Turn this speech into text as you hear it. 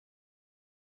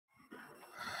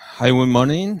Hi, good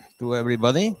morning to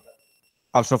everybody.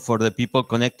 Also for the people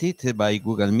connected by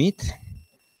Google Meet.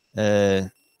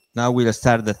 Now we'll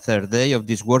start the third day of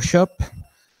this workshop.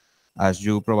 As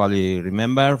you probably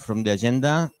remember from the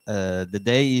agenda, the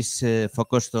day is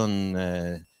focused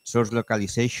on source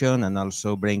localization and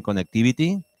also brain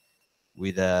connectivity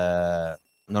with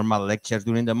normal lectures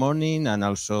during the morning, and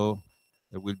also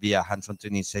there will be a hands-on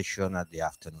training session at the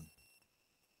afternoon.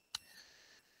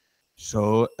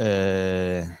 So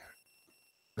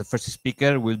the first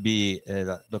speaker will be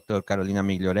Dr. Carolina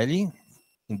Migliorelli,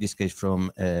 in this case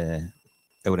from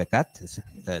Eurecat,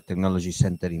 the Technology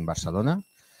Center in Barcelona.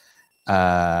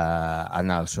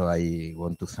 And also I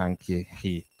want to thank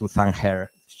her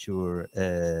your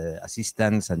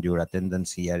assistance and your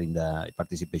attendance here in the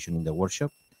participation in the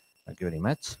workshop. Thank you very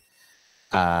much.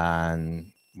 And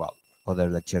well, other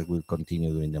lectures will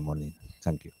continue during the morning.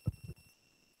 Thank you.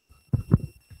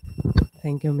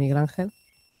 Thank you, Miguel Angel.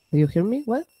 Do you hear me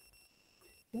well?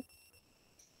 Yeah.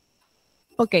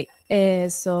 Okay,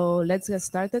 so let's get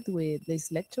started with this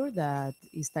lecture that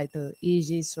is titled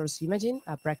EEG Source Imaging,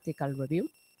 a Practical Review.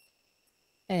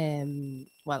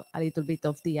 Well, a little bit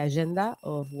of the agenda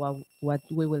of what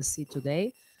we will see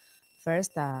today.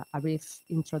 First, a brief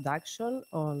introduction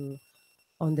on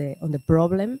the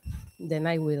problem. Then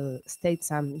I will state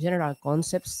some general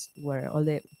concepts where all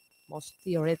the most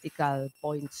theoretical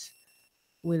points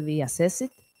will be assessed.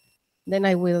 Then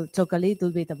I will talk a little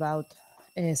bit about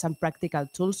some practical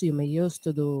tools you may use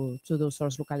to do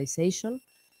source localization.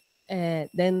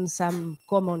 Then some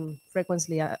common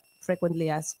frequently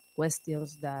asked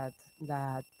questions that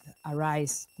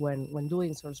arise when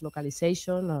doing source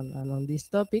localization on this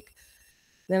topic.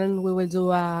 Then we will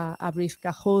do a brief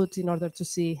Kahoot in order to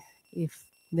see if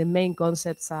the main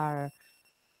concepts are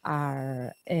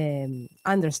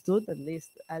understood, at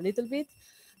least a little bit.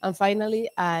 And finally,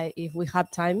 if we have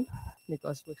time,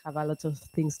 because we have a lot of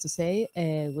things to say,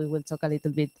 we will talk a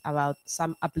little bit about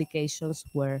some applications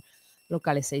where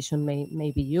localization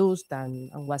may be used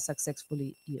and was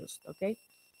successfully used. Okay,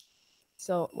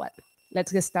 so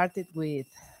let's get started with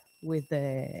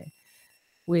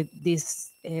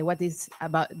this. What is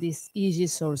about this EEG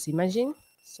source imaging?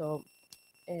 So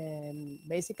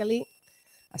basically,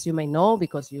 as you may know,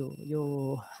 because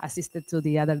you assisted to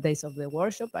the other days of the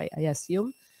workshop, I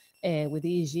assume. With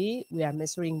EEG, we are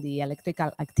measuring the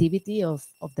electrical activity of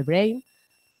the brain,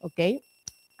 okay?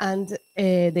 And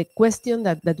the question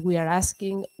that we are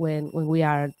asking when we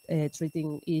are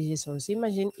treating EEG source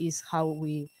imaging is how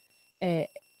we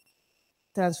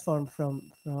transform from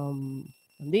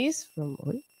this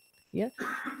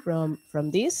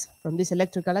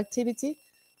electrical activity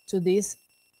to these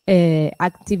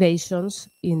activations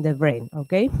in the brain,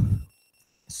 okay?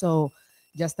 So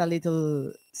just a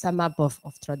little sum up of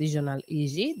traditional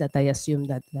EEG that I assume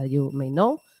that you may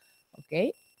know.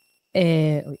 Okay,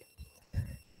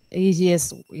 EEG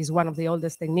is one of the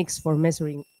oldest techniques for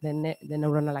measuring the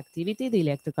neuronal activity, the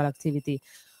electrical activity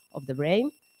of the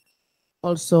brain.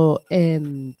 Also,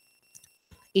 it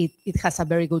has a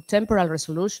very good temporal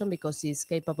resolution because it's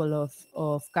capable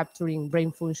of capturing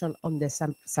brain function on the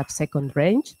sub-second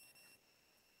range.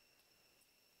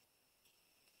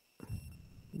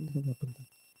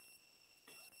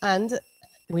 And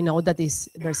we know that it's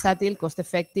versatile,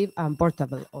 cost-effective, and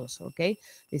portable also, okay?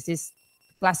 This is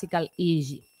classical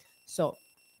EEG. So,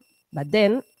 but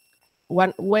then,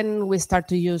 when we start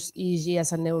to use EEG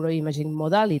as a neuroimaging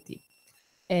modality,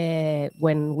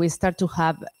 when we start to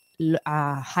have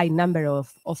a high number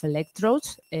of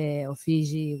electrodes of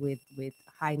EEG with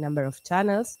high number of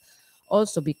channels,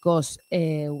 also because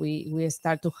we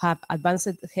start to have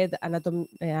advanced head anatomy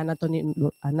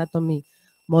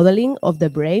modeling of the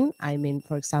brain. I mean,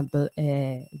 for example,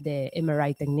 the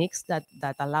MRI techniques that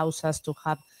allows us to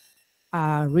have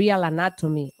a real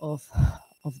anatomy of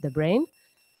the brain.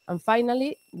 And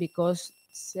finally, because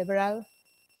several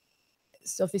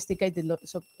sophisticated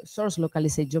source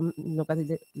localization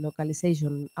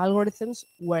algorithms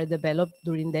were developed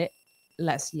during the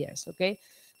last years, okay?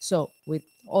 So with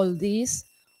all these,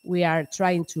 we are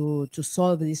trying to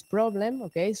solve this problem,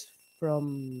 okay,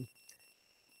 from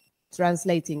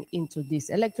translating into this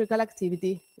electrical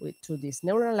activity to this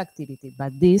neural activity.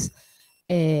 But this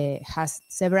has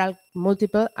several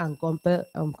multiple and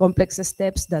complex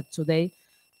steps that today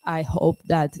I hope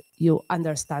that you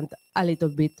understand a little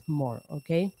bit more,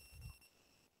 okay?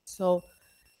 So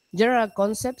general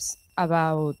concepts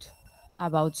about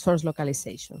source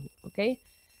localization, okay?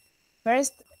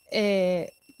 First,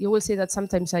 you will see that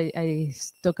sometimes I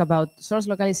talk about source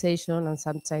localization and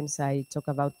sometimes I talk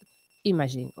about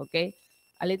imaging, okay?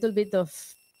 A little bit of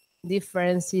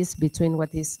differences between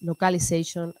what is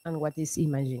localization and what is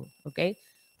imaging, okay?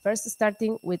 First,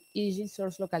 starting with EEG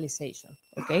source localization,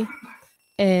 okay?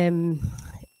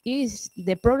 Is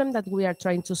the problem that we are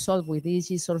trying to solve with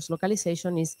EEG source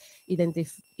localization is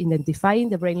identifying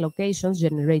the brain locations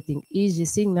generating EEG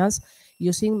signals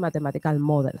using mathematical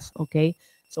models, okay?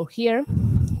 So here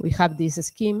we have this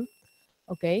scheme,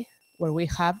 okay, where we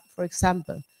have, for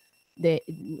example,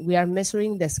 we are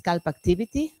measuring the scalp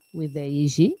activity with the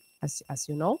EEG, as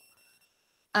you know,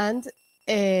 and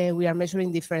we are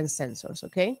measuring different sensors,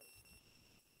 okay?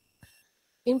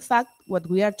 In fact, what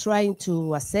we are trying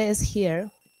to assess here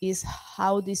is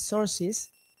how these sources,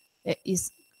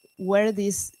 is where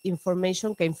this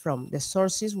information came from, the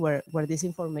sources where this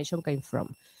information came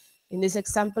from. In this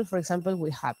example, for example, we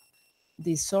have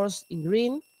the source in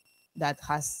green that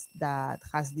has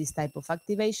this type of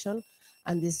activation,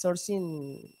 and the source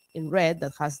in red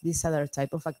that has this other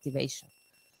type of activation.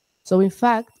 So in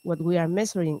fact, what we are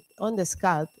measuring on the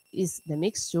scalp is the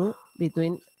mixture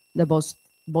between the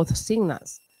both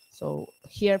signals. So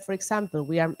here, for example,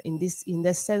 we are in this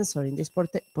sensor, in this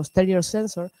posterior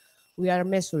sensor, we are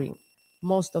measuring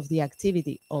most of the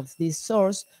activity of this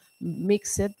source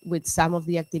mixed with some of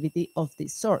the activity of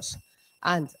this source.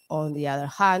 And on the other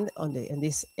hand, on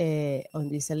this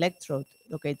electrode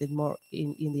located more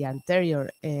in the anterior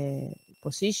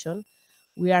position,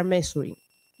 we are measuring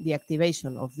the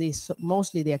activation of this,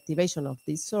 mostly the activation of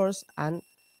this source, and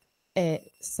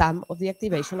some of the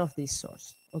activation of this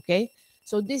source, okay?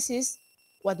 So this is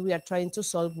what we are trying to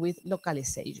solve with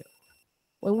localization.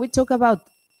 When we talk about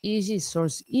EEG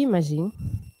source imaging,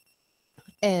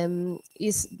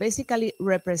 is basically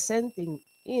representing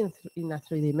in a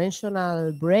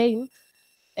three-dimensional brain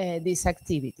this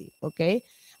activity, okay?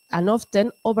 And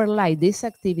often overlay this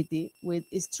activity with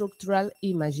structural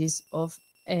images of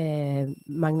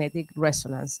magnetic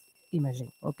resonance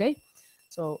imaging, okay?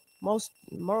 So more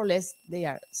or less they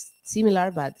are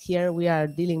similar, but here we are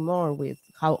dealing more with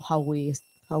how we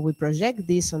project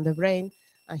this on the brain,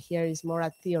 and here is more a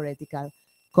theoretical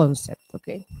concept,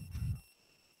 okay?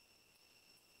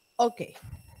 Okay.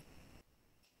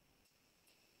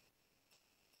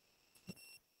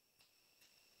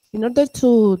 In order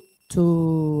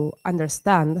to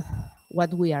understand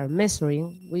what we are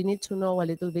measuring, we need to know a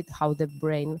little bit how the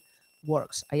brain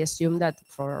works. I assume that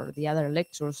for the other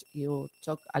lectures you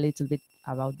talk a little bit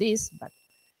about this, but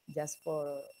just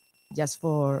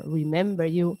for remember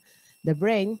you, the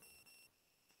brain,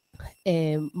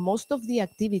 most of the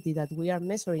activity that we are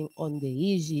measuring on the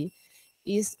EEG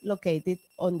is located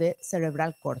on the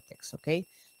cerebral cortex, okay?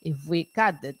 If we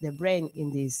cut the brain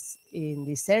in this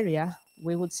area,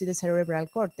 we would see the cerebral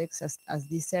cortex as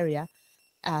this area,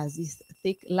 as this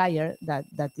thick layer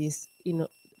that is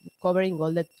covering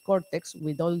all the cortex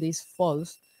with all these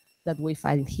folds that we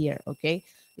find here, okay?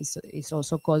 It's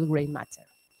also called gray matter.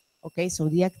 Okay, so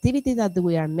the activity that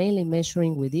we are mainly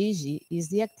measuring with EEG is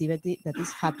the activity that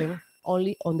is happening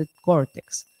only on the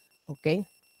cortex, okay?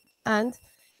 And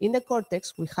in the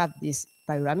cortex, we have these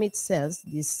pyramid cells,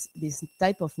 this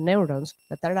type of neurons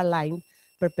that are aligned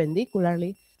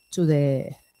perpendicularly to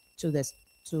the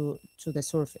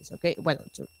surface, okay? Well,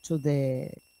 to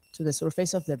the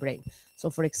surface of the brain. So,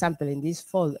 for example, in this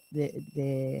fold,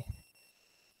 the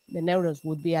neurons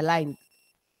would be aligned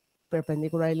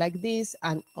perpendicularly like this,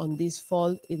 and on this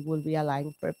fold it will be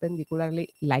aligned perpendicularly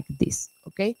like this,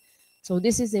 okay? So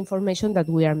this is the information that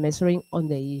we are measuring on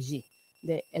the EEG,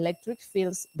 the electric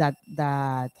fields that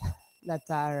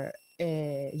are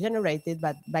generated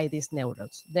by these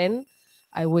neurons. Then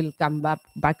I will come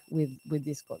back with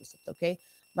this concept, okay?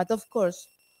 But of course,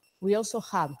 we also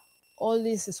have all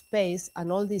this space and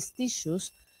all these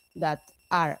tissues that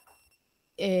are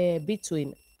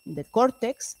between the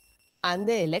cortex and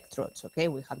the electrodes, okay?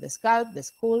 We have the scalp, the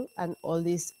skull, and all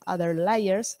these other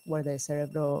layers where the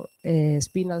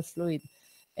cerebrospinal fluid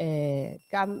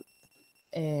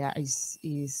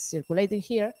is circulating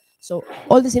here. So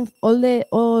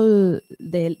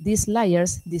these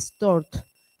layers distort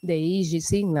the EEG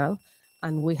signal,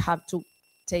 and we have to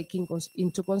take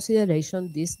into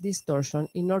consideration this distortion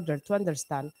in order to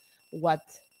understand what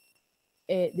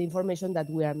the information that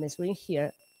we are measuring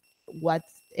here, what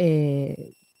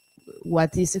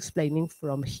is explaining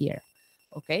from here,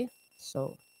 okay?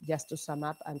 So just to sum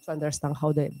up and to understand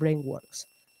how the brain works.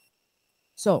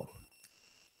 So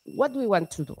what we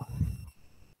want to do?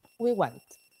 We want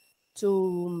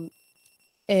to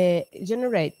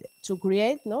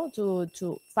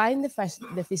to find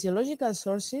the physiological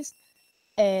sources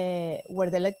where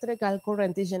the electrical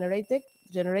current is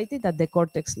generated at the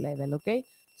cortex level, okay?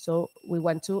 So we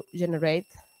want to generate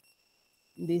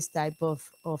this type of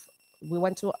we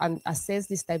want to assess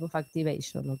this type of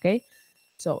activation, okay?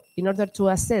 So in order to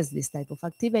assess this type of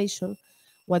activation,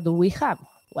 what do we have?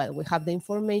 Well, we have the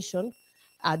information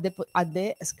at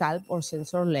the scalp or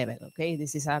sensor level, okay?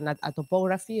 This is a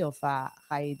topography of a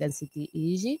high density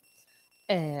EEG.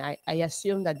 I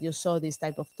assume that you saw this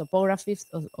type of topographies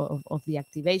of the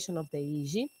activation of the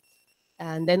EEG.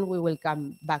 And then we will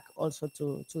come back also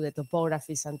to the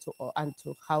topographies and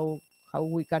to how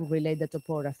we can relate the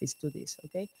topographies to this,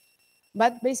 okay?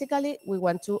 But basically, we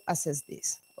want to assess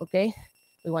this, okay?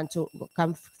 We want to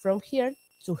come from here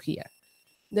to here.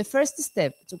 The first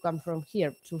step to come from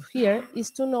here to here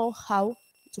is to know how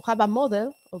to have a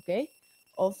model, okay,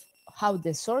 of how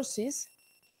the sources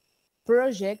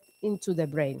project into the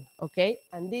brain, okay?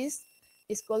 And this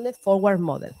is called the forward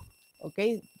model,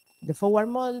 okay? The forward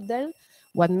model,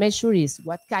 what measure is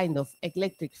what kind of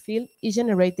electric field is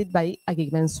generated by a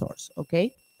given source,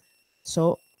 okay?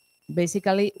 So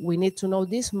basically, we need to know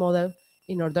this model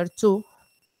in order to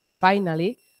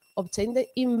finally obtain the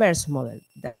inverse model.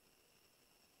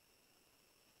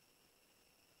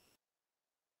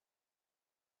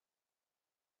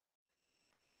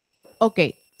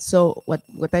 Okay, so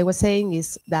what I was saying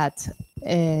is that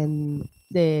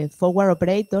the forward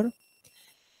operator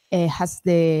has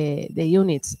the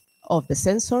units of the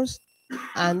sensors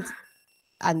and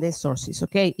the sources.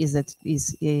 Okay, is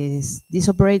this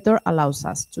operator allows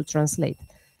us to translate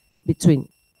between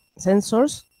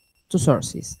sensors to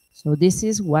sources. So this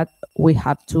is what we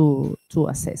have to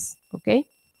assess. Okay.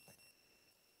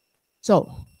 So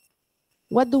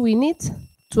what do we need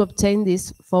to obtain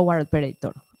this forward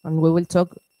operator? And we will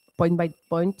talk point by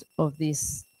point of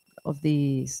these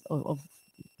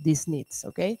needs.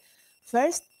 Okay.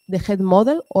 First, the head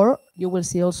model, or you will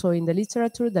see also in the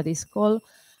literature that is called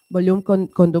volume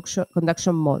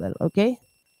conduction model. Okay.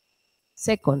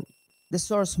 Second, the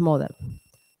source model.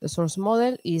 The source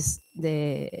model is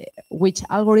which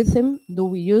algorithm do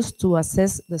we use to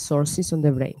assess the sources on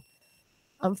the brain.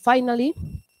 And finally,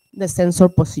 the sensor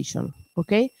position.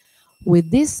 Okay. With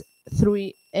these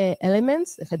three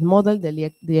elements, the head model,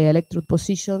 the electrode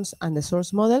positions, and the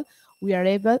source model, we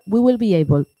will be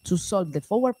able to solve the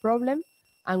forward problem.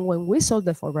 And when we solve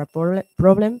the forward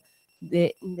problem,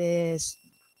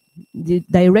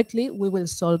 directly we will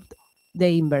solve the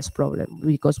inverse problem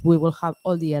because we will have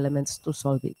all the elements to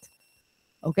solve it.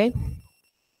 Okay.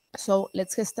 So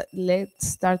let's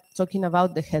start talking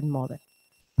about the head model.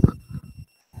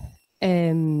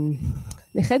 The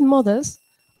head models,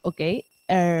 okay.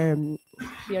 Here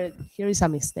is a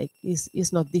mistake.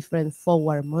 It's not different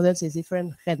forward models, it's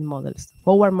different head models.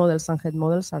 Forward models and head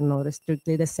models are not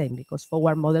strictly the same because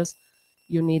forward models,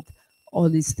 you need all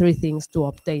these three things to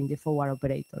obtain the forward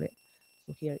operator.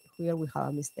 So here we have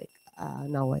a mistake.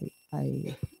 Now I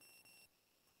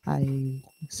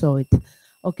saw it.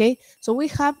 Okay, so we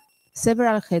have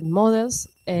several head models,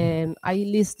 and I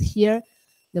list here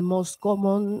the most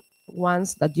common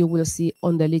ones that you will see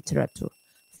on the literature,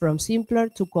 from simpler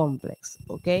to complex.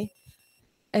 Okay,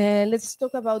 let's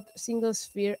talk about single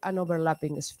sphere and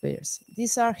overlapping spheres.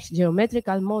 These are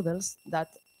geometrical models that,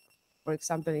 for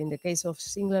example, in the case of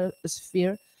single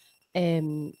sphere,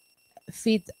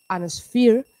 fit a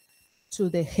sphere to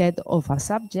the head of a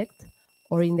subject,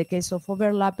 or in the case of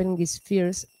overlapping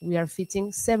spheres, we are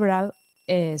fitting several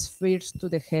spheres to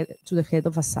the head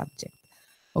of a subject.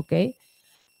 Okay,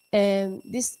 and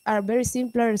these are very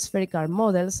simpler spherical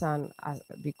models, and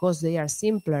because they are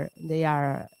simpler, they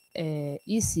are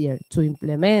easier to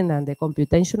implement, and the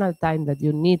computational time that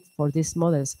you need for these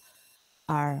models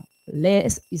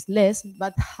is less.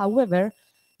 But however,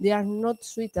 they are not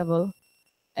suitable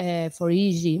for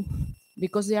EEG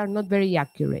because they are not very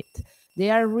accurate. They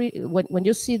are when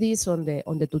you see this on the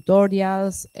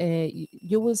tutorials,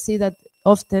 you will see that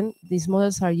often these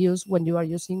models are used when you are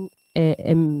using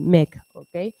a MEG.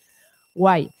 Okay,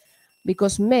 why?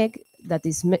 Because MEG, that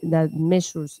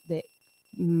measures the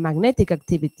magnetic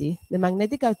activity. The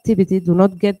magnetic activity do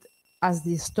not get as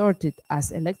distorted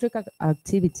as electric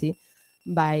activity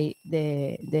by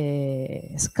the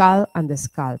skull and the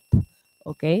scalp.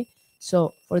 Okay,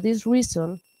 so for this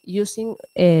reason, using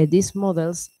these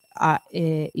models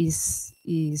is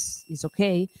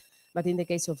okay, but in the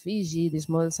case of EEG, these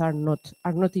models are not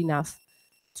enough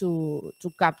to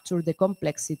capture the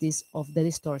complexities of the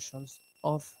distortions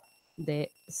of the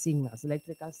signals,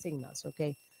 electrical signals.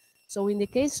 Okay, so in the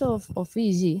case of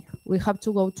EEG, we have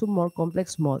to go to more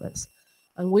complex models,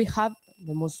 and we have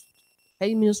the most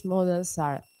famous models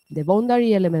are the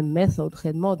boundary element method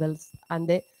head models and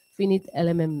the finite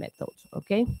element methods.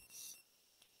 Okay,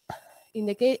 in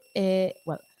the case,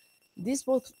 This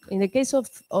both in the case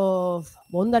of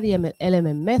boundary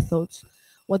element methods,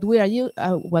 what we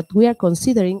are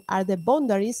considering are the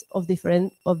boundaries of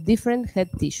different head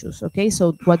tissues. Okay,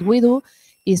 so what we do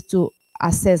is to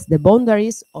assess the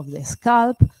boundaries of the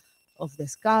skull,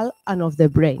 and of the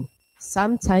brain.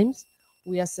 Sometimes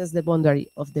we assess the boundary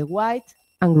of the white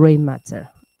and gray matter,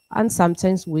 and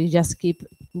sometimes we just keep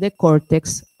the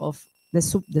cortex of the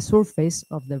surface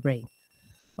of the brain.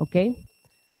 Okay.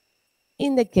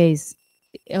 In the case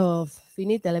of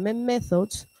finite element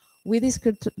methods, we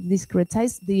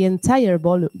discretize the entire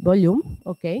volume,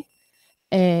 okay,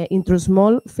 into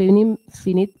small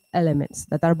finite elements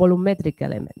that are volumetric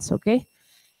elements, okay.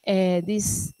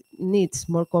 This needs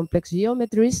more complex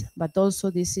geometries, but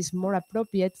also this is more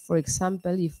appropriate, for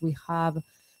example, if we have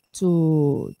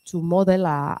to model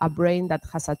a brain that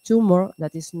has a tumor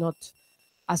that is not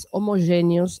as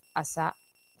homogeneous as a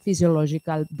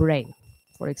physiological brain,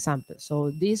 for example.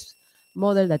 So this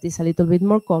model that is a little bit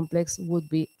more complex would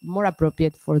be more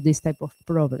appropriate for this type of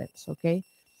problems, okay?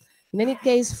 In any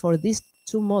case, for these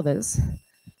two models,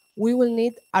 we will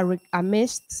need a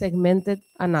mesh segmented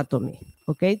anatomy,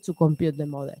 okay, to compute the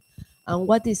model. And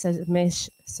what is a mesh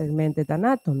segmented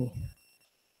anatomy?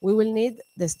 We will need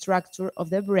the structure of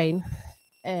the brain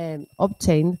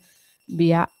obtained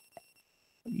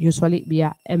usually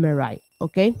via MRI,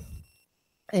 okay?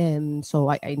 So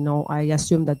I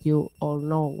assume that you all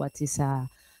know what is an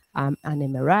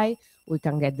MRI. We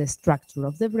can get the structure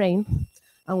of the brain.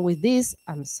 And with this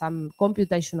and some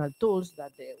computational tools,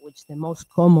 which the most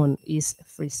common is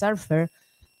FreeSurfer,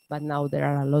 but now there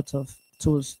are a lot of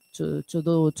tools to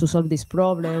solve this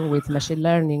problem with machine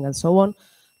learning and so on.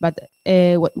 But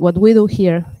what we do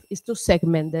here is to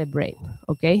segment the brain.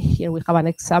 Okay, here we have an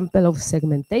example of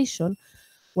segmentation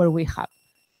where we have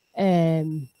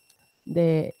in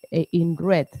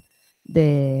red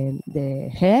the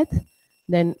head,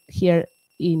 then here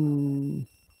in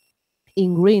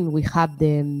green we have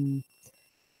the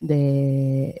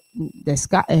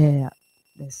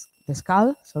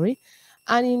skull, sorry,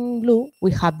 and in blue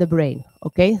we have the brain.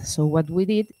 Okay, so what we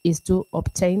did is to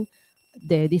obtain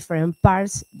the different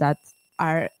parts that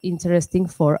are interesting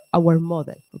for our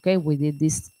model. Okay, we did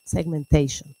this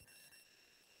segmentation.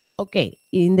 Okay,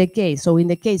 in the case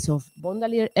of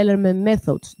boundary element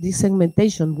methods, this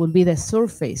segmentation will be the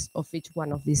surface of each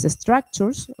one of these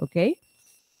structures. Okay,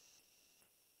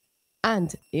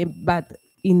 and but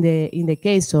in the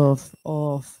case of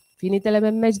finite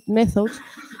element methods,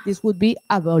 this would be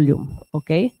a volume,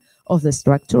 okay, of the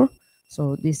structure.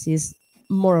 So this is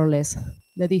more or less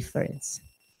the difference.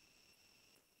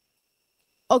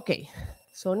 Okay,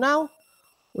 so now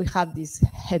we have this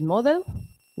head model.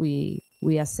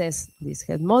 We assess this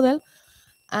head model,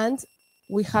 and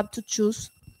we have to choose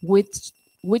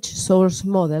which source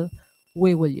model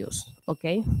we will use.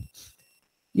 Okay,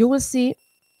 you will see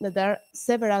that there are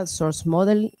several source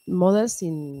models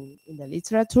in the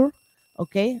literature.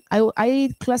 Okay,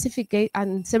 I classify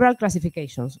and several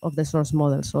classifications of the source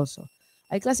models also.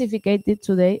 I classified it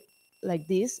today like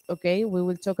this. Okay, we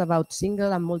will talk about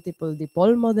single and multiple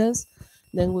dipole models.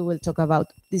 Then we will talk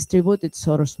about distributed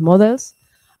source models,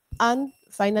 and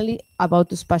finally about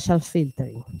the spatial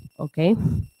filtering. Okay,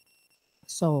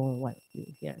 so well,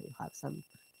 here you have some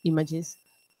images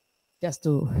just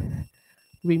to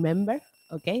remember.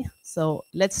 Okay, so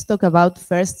let's talk about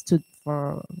first to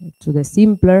the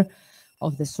simpler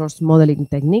of the source modeling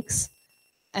techniques,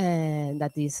 and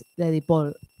that is the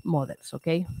dipole models.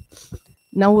 Okay,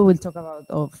 now we will talk about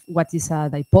what is a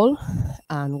dipole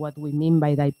and what we mean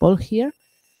by dipole here.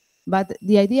 But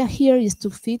the idea here is to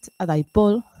fit a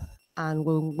dipole, and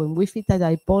when we fit a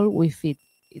dipole, we fit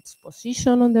its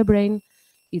position on the brain,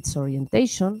 its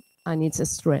orientation, and its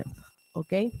strength.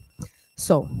 Okay,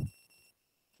 so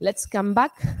let's come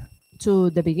back to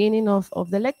the beginning of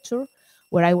the lecture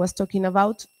where I was talking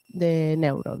about the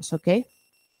neurons. Okay,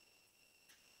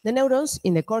 the neurons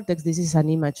in the cortex. This is an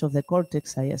image of the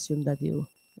cortex. I assume that you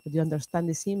understand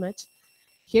this image.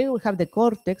 Here we have the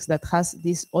cortex that has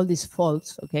all these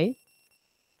folds. Okay,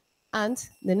 and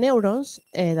the neurons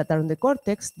that are on the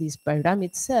cortex, these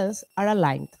pyramid cells, are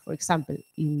aligned. For example,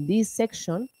 in this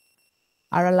section,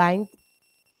 are aligned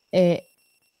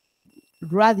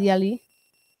radially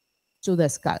to the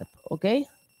scalp. Okay,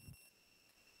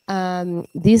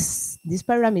 these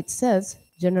pyramid cells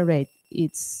generate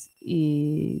its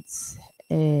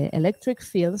electric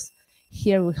fields.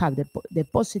 Here we have the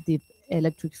positive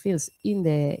electric fields in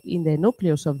the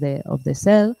nucleus of the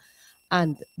cell,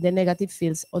 and the negative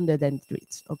fields on the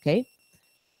dendrites. Okay,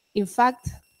 in fact,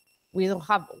 we don't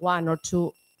have one or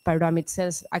two pyramid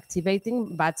cells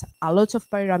activating, but a lot of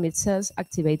pyramid cells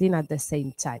activating at the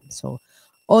same time. So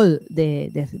all the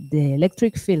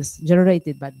electric fields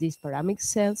generated by these pyramid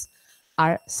cells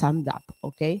are summed up,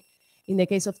 okay? In the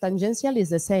case of tangential, it's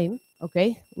the same,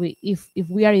 okay? If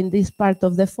we are in this part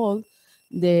of the fold,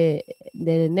 the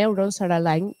neurons are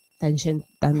aligned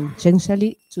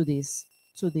tangentially to the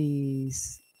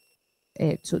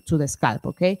scalp,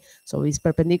 okay? So it's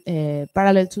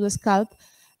parallel to the scalp,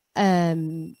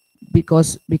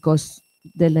 because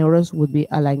the neurons would be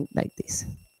aligned like this.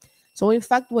 So in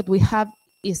fact, what we have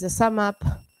is the sum up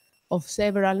of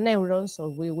several neurons.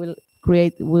 So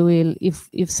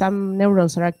if some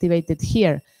neurons are activated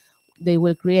here, they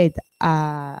will create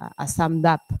a summed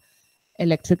up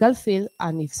electrical field,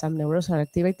 and if some neurons are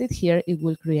activated here, it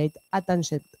will create a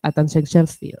tangential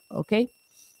field, okay?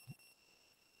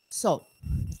 So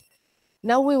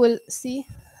now we will see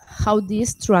how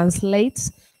this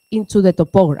translates into the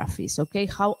topographies, okay?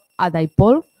 How a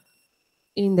dipole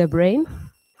in the brain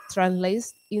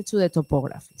translates into the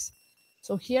topographies.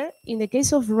 So here, in the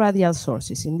case of radial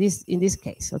sources, in this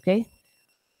case, okay,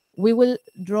 we will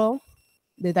draw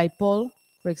the dipole.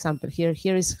 For example,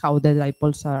 here is how the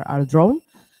dipoles are drawn,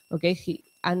 okay?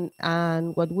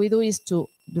 And what we do is to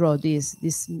draw this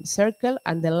circle,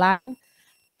 and the line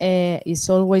is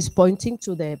always pointing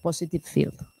to the positive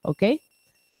field, okay?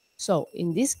 So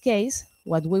in this case,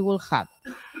 what we will have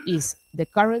is the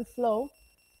current flow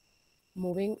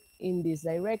moving in this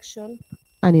direction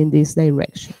and in this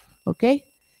direction, okay?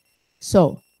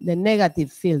 So the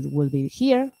negative field will be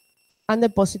here, and the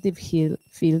positive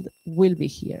field will be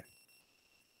here.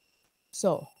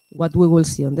 So what we will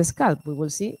see on the scalp, we will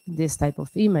see this type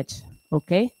of image,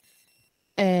 okay?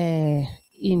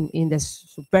 In the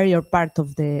superior part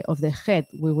of the head,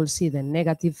 we will see the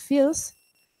negative fields,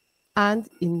 and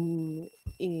in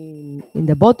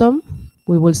the bottom,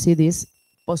 we will see these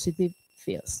positive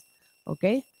fields,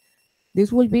 okay?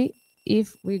 This will be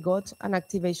if we got an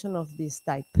activation of this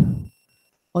type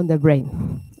on the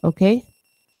brain, okay?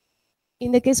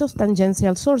 In the case of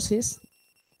tangential sources,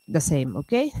 the same,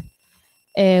 okay?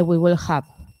 We will have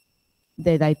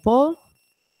the dipole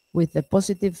with the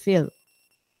positive field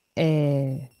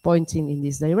pointing in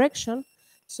this direction.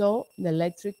 So the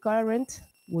electric current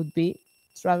would be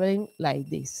traveling like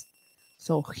this.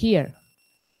 So here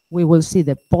we will see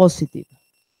the positive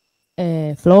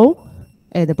flow,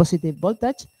 the positive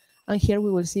voltage, and here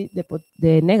we will see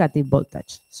the negative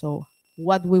voltage. So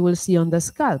what we will see on the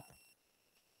scalp,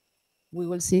 we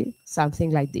will see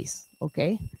something like this,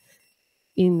 okay?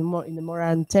 In the more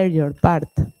anterior part,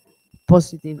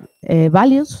 positive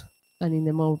values, and in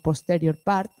the more posterior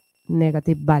part,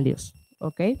 negative values,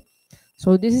 okay?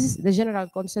 So this is the general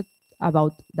concept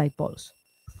about dipoles.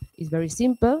 It's very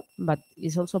simple, but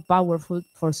it's also powerful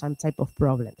for some type of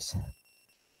problems.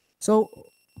 So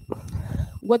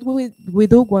what we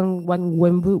do when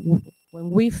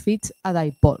we fit a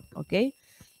dipole, okay?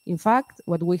 In fact,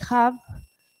 what we have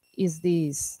is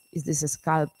this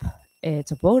scalp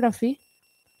topography,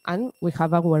 and we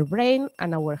have our brain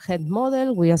and our head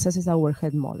model. We assess our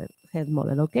head model,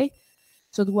 okay?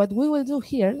 So what we will do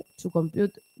here to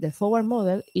compute the forward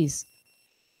model is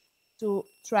to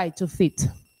try to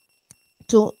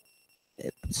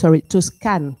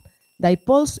scan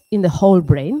dipoles in the whole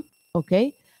brain,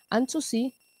 okay? And to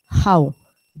see how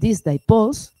these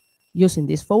dipoles, using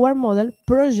this forward model,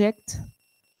 project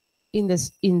in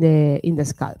the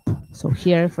scalp. So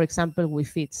here, for example, we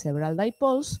fit several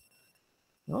dipoles,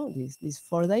 these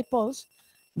 4 dipoles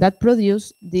that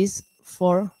produce these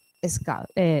 4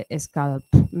 scalp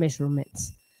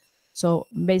measurements. So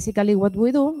basically what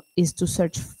we do is to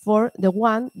search for the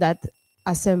one that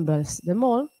assembles the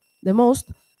most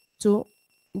to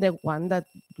the one that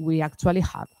we actually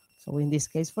have. So in this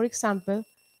case, for example,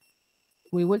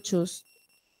 we will choose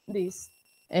this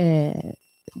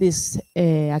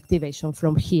activation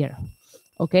from here,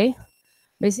 okay?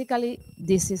 Basically,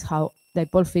 this is how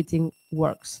dipole fitting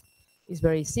works. It's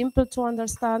very simple to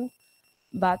understand,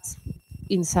 but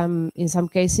in some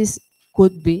cases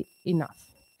could be enough.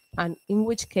 And in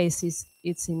which cases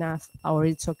it's enough or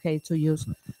it's okay to use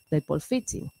dipole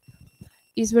fitting.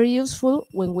 It's very useful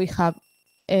when we have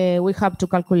to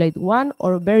calculate one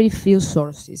or very few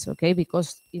sources, okay?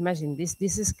 Because imagine this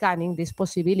scanning, these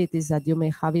possibilities that you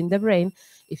may have in the brain.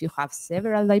 If you have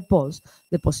several dipoles,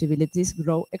 the possibilities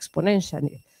grow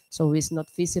exponentially. So it's not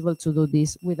feasible to do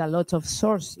this with a lot of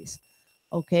sources,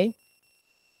 okay?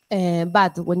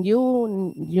 But when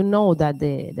you know that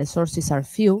the sources are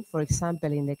few, for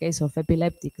example, in the case of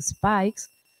epileptic spikes,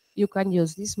 you can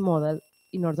use this model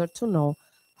in order to know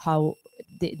how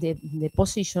the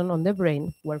position on the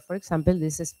brain where, for example,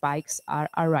 these spikes are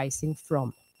arising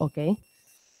from, okay?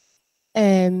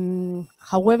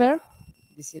 However,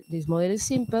 this model is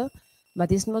simple,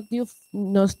 but it's not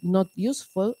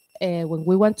useful when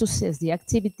we want to assess the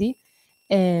activity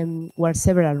where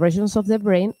several regions of the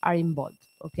brain are involved,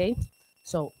 okay?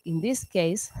 So in this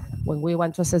case, when we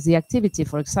want to assess the activity,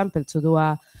 for example, to do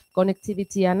a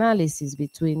connectivity analysis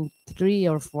between 3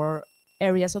 or 4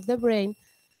 areas of the brain,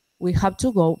 we have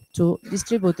to go to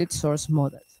distributed source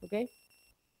models, okay?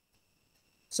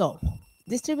 So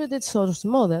distributed source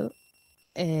model,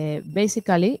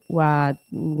 basically what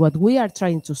we are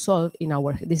trying to solve in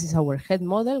this is our head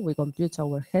model, we compute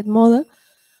our head model,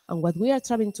 and what we are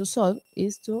trying to solve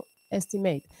is to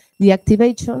estimate the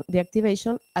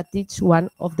activation at each one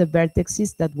of the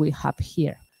vertices that we have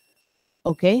here.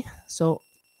 Okay, so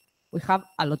we have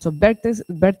a lot of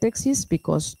vertices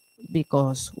because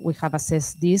we have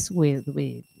assessed this with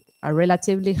a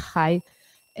relatively high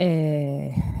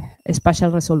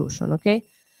spatial resolution. Okay,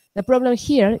 the problem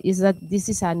here is that this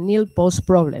is a nilpost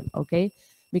problem. Okay,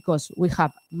 because we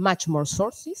have much more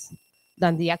sources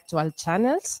than the actual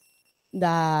channels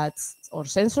or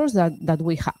sensors that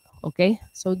we have. Okay,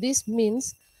 so this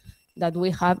means that we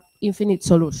have infinite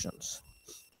solutions.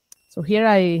 So here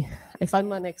I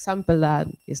found an example that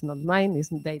is not mine.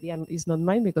 The idea is not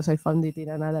mine because I found it in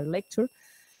another lecture,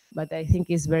 but I think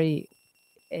it's very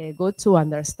good to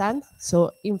understand.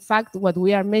 So in fact, what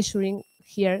we are measuring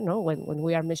here, when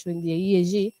we are measuring the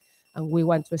EEG and we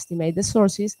want to estimate the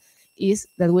sources, is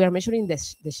that we are measuring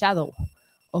the shadow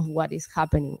of what is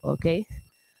happening. Okay,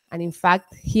 and in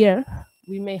fact, here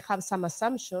we may have some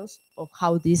assumptions of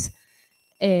how this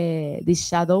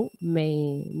shadow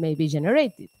may be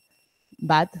generated.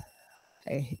 But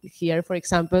here, for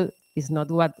example, is not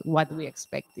what we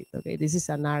expected. Okay, this is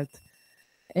an art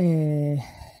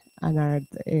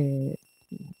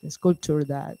sculpture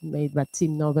that made by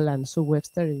Tim Noble and Sue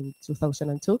Webster in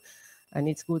 2002, and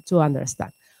it's good to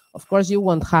understand. Of course, you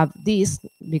won't have this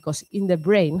because in the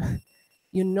brain,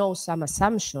 you know some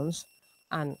assumptions,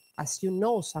 and as you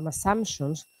know some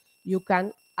assumptions, you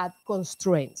can add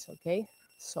constraints. Okay,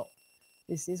 so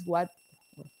this is what.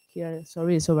 Here,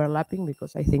 sorry, it's overlapping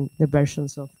because I think the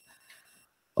versions of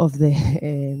the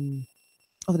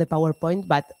PowerPoint,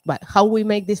 but how we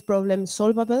make this problem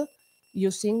solvable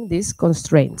using these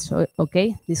constraints. So,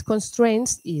 okay, these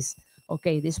constraints is,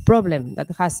 okay, this problem that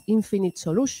has infinite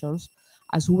solutions,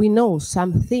 as we know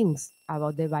some things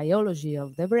about the biology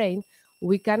of the brain,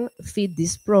 we can fit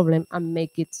this problem and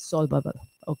make it solvable,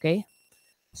 okay?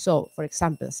 So, for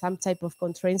example, some type of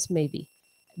constraints may be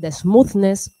the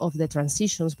smoothness of the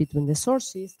transitions between the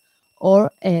sources or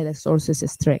the source's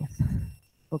strength,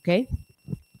 okay?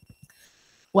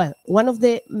 Well, one of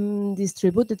the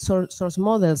distributed source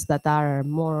models that are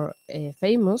more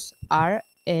famous are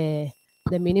the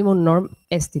minimum norm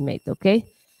estimate, okay?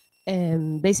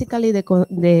 Basically, the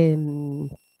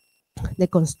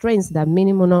constraints that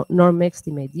minimum norm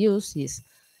estimate use is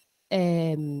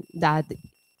that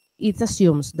it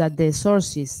assumes that the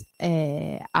sources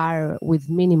are with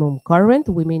minimum current.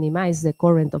 We minimize the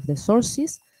current of the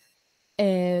sources.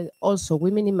 Also, we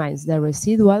minimize the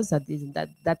residuals.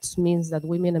 That means that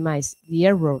we minimize the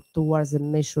error towards the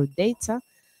measured data.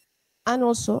 And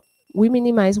also, we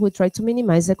try to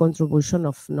minimize the contribution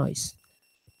of noise.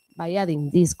 By adding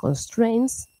these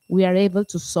constraints, we are able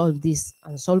to solve this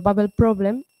unsolvable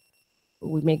problem.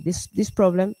 We make this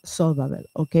problem solvable,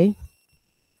 okay?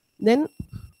 Then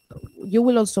you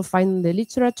will also find in the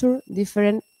literature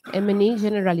different M&E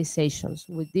generalizations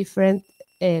with different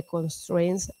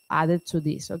constraints added to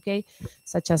this, okay?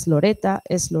 Such as Loretta,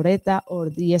 S-Loretta, or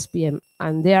DSPM,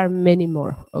 and there are many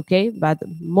more, okay? But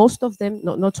most of them,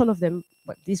 not all of them,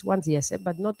 but these ones, yes,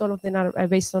 but not all of them are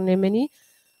based on M&E,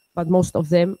 but most of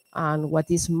them, and what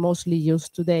is mostly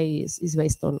used today is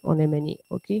based on M&E,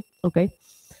 okay?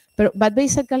 But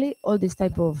basically, all these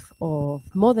type of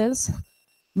models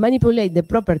manipulate the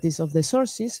properties of the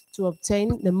sources to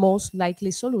obtain the most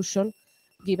likely solution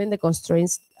given the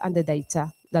constraints and the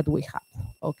data that we have,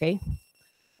 okay?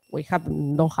 We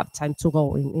don't have time to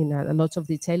go in a lot of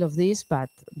detail of this, but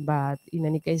in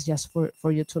any case, just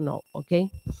for you to know, okay?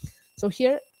 So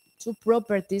here, two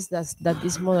properties that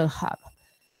this model have.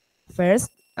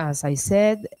 First, as I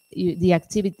said, the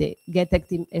activity gets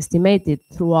estimated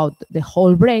throughout the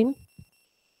whole brain,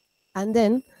 and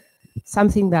then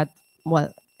something that,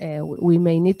 well, we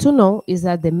may need to know is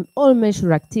that all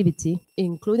measured activity,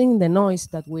 including the noise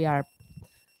that we are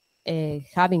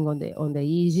having on the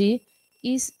EEG,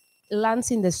 lands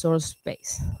in the source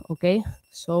space. Okay,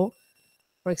 so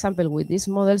for example, with these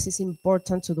models, it's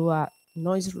important to do a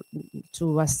noise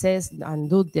to assess and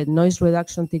do the noise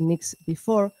reduction techniques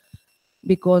before,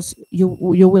 because you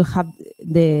will have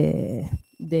the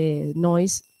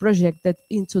noise projected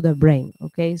into the brain.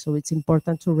 Okay, so it's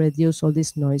important to reduce all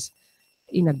this noise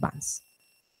in advance.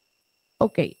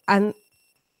 Okay, and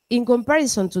in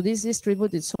comparison to this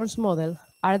distributed source model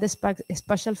are the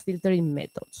spatial filtering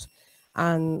methods.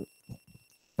 And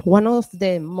one of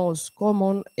the most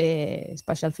common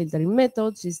spatial filtering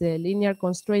methods is the linear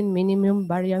constraint minimum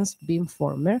variance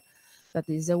beamformer. That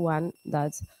is the one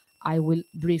that I will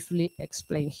briefly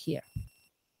explain here.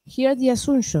 Here the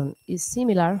assumption is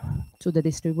similar to the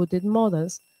distributed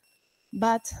models,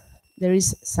 but there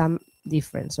is some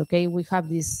difference. Okay, we have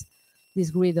this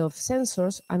grid of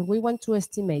sensors, and we want to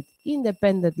estimate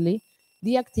independently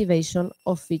the activation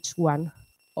of each one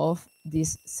of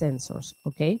these sensors.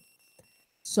 Okay,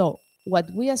 so what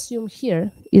we assume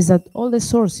here is that all the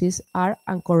sources are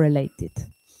uncorrelated,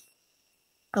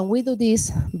 and we do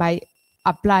this by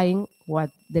applying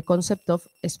what the concept of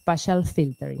spatial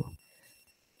filtering.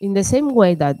 In the same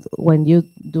way that when we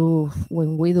do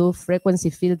frequency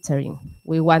filtering,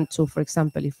 we want to, for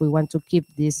example, if we want to keep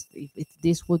this, if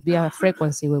this would be a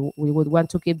frequency, we would want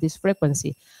to keep this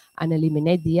frequency and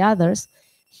eliminate the others.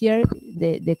 Here,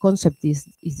 the concept is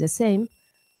the same,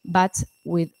 but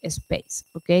with a space.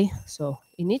 Okay, so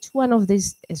in each one of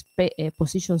these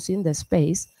positions in the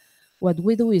space, what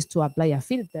we do is to apply a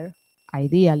filter.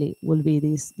 Ideally, will be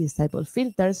these type of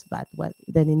filters, but well,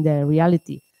 then in the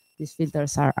reality, these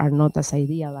filters are not as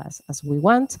ideal as we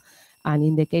want. And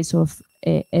in the case of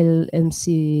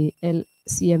LCMB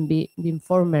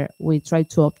beamformer, we try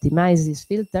to optimize this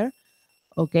filter,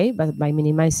 okay, but by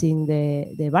minimizing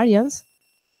the variance.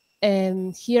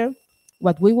 And here,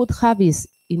 what we would have is,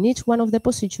 in each one of the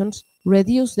positions,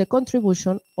 reduce the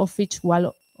contribution of each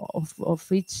one of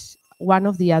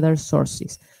the other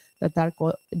sources that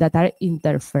are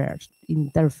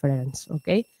interference,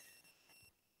 okay?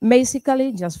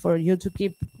 Basically, just for you to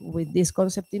keep with this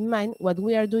concept in mind, what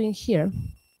we are doing here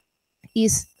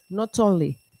is not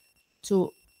only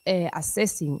to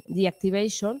assessing the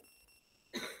activation,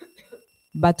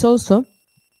 but also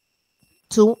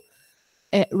to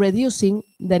reducing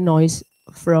the noise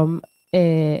from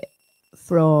the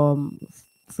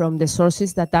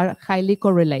sources that are highly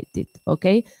correlated.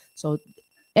 Okay, so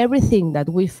everything that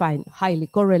we find highly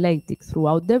correlated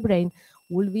throughout the brain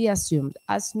will be assumed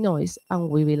as noise, and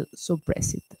we will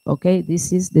suppress it. Okay,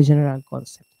 this is the general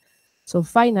concept. So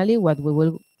finally, what we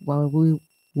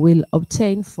will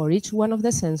obtain for each one of the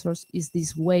sensors is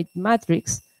this weight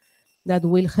matrix that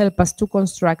will help us to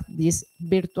construct this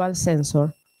virtual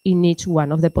sensor in each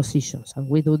one of the positions. And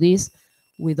we do this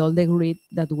with all the grid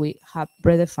that we have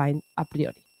predefined a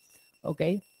priori.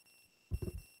 Okay.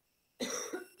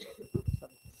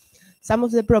 Some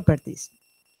of the properties.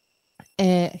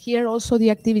 Here also the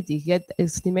activity gets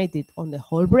estimated on the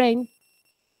whole brain,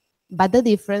 but the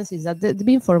difference is that the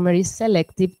beamformer is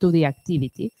selective to the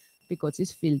activity because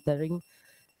it's filtering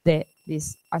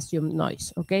this assumed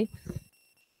noise, okay?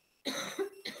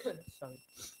 Sorry.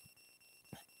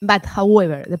 But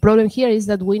however, the problem here is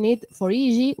that we need, for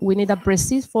EEG, we need a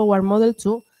precise forward model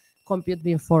to compute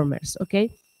beamformers,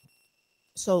 okay?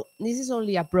 So this is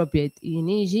only appropriate in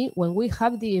EEG when we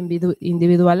have the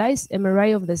individualized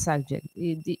MRI of the subject.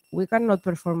 We cannot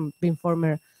perform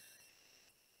beamformer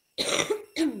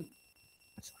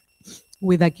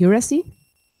with accuracy.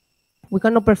 We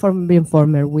cannot perform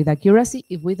beamformer with accuracy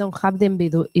if we don't have the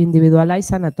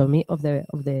individualized anatomy of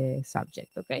the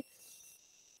subject. Okay.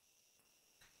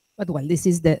 But well, this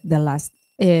is the last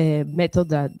method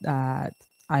that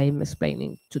I'm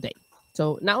explaining today.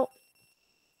 So now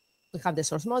we have the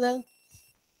source model,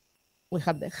 we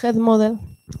have the head model,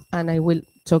 and I will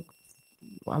talk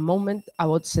a moment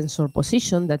about sensor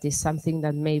position. That is something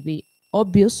that may be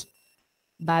obvious,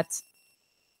 but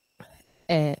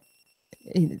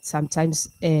sometimes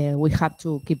we have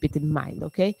to keep it in mind,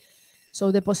 okay? So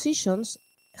the positions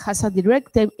has a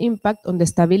direct impact on the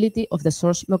stability of the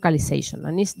source localization.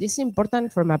 And this is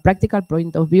important from a practical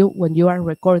point of view when you are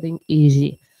recording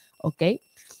EEG, okay?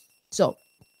 So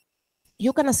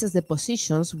you can assess the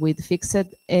positions with fixed,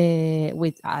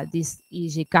 these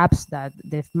EEG caps that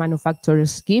the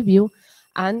manufacturers give you,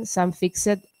 and some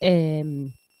fixed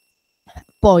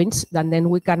points that then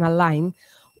we can align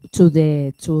to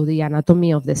the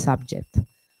anatomy of the subject.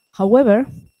 However,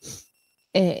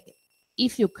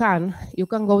 if you can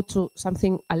go to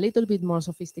something a little bit more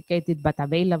sophisticated but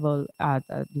available at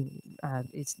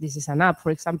this is an app,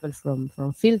 for example, from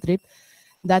Filtrip,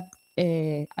 that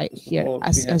here,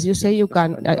 as you say, you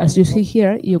can, as you see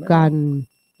here, you can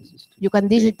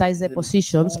digitize the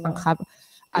positions and have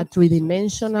a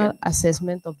three-dimensional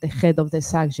assessment of the head of the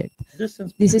subject.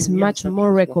 This is much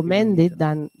more recommended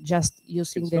than just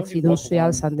using the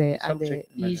fiducials and the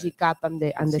EEG cap and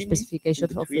the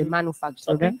specifications of the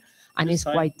manufacturer, and it's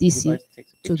quite easy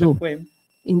to do.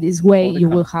 In this way, you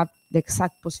will have the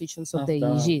exact positions of the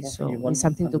EEG, so it's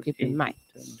something to keep in mind.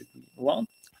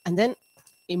 And then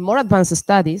in more advanced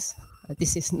studies,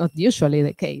 this is not usually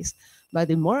the case, but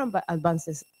in more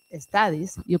advanced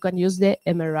studies, you can use the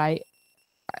MRI.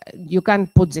 You can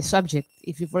put the subject.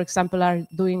 If you, for example, are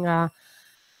doing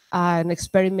an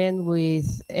experiment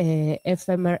with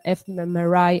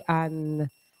fMRI and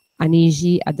an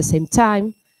EEG at the same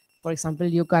time, for example,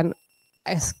 you can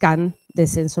scan the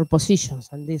sensor positions,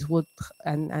 and this would,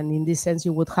 and in this sense,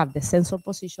 you would have the sensor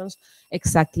positions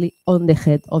exactly on the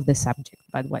head of the subject.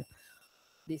 But well,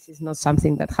 this is not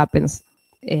something that happens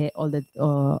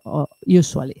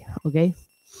usually.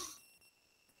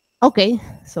 Okay,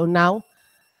 so now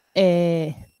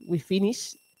we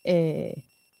finish.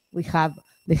 We have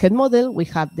the head model, we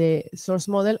have the source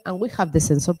model, and we have the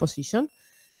sensor position.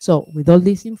 So with all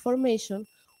this information,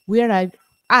 we arrive,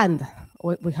 and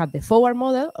we have the forward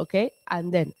model,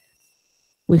 and then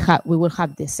we will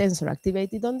have the sensor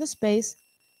activated on the space,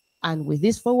 and with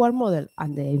this forward model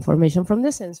and the information from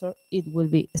the sensor, it will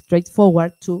be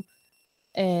straightforward to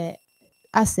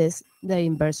assess the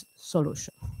inverse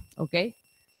solution,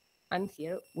 And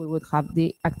here we would have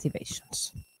the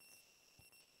activations.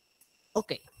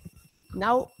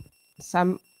 Now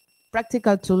some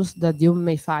practical tools that you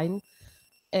may find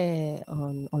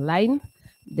online.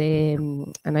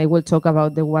 And I will talk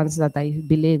about the ones that I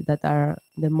believe that are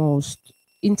the most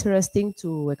interesting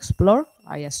to explore.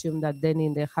 I assume that then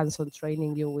in the hands-on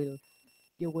training you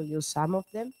will use some of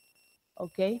them.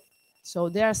 So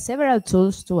there are several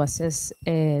tools to assess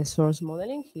source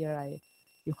modeling. Here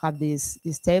you have this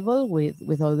table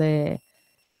with all the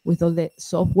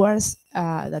softwares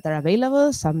that are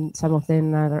available. Some of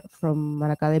them are from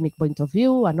an academic point of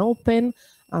view and open,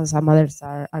 and some others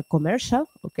are commercial.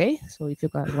 So if you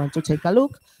want to take a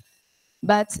look,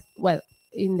 but well,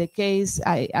 in the case,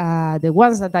 the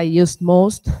ones that I used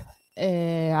most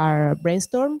are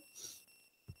Brainstorm,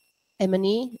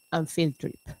 M&E, and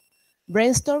FieldTrip.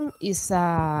 Brainstorm is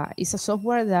a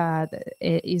software that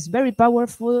is very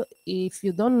powerful. If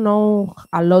you don't know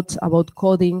a lot about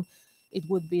coding, it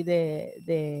would be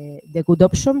the good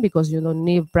option, because you don't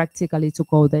need practically to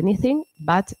code anything,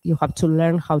 but you have to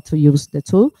learn how to use the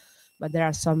tool. But there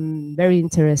are some very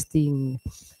interesting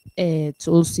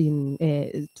tools in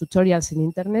tutorials in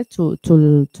internet to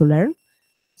learn.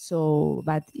 So,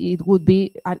 but it would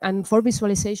be, and for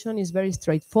visualization is very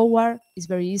straightforward. It's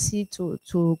very easy to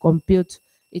compute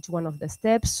each one of the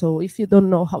steps. So if you don't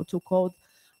know how to code,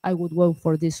 I would go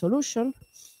for this solution.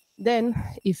 Then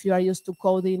if you are used to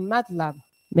coding MATLAB,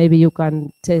 maybe you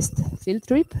can test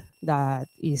FieldTrip. That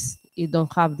is, it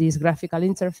don't have this graphical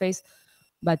interface,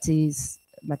 but is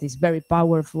very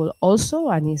powerful also,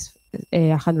 and is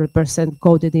 100%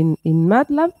 coded in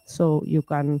MATLAB. So you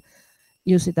can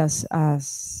use it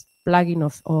as plugin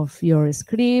of your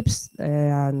scripts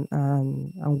and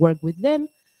work with them.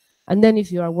 And then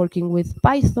if you are working with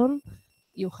Python,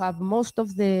 you have most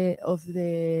of the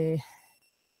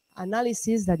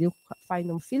analysis that you find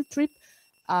on FieldTrip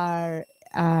are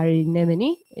in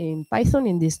M&E, in Python,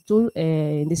 in this tool,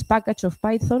 in this package of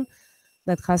Python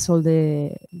that has all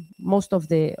most of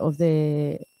the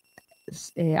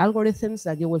algorithms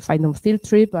that you will find on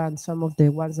FieldTrip, and some of the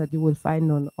ones that you will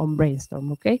find on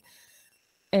Brainstorm.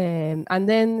 And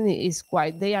then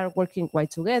they are working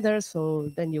quite together. So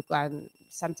then you can,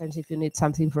 sometimes if you need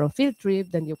something from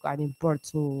FieldTrip, then you can import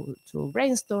to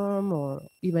Brainstorm or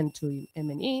even to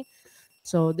M&E.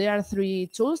 So there are three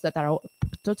tools that are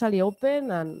totally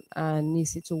open and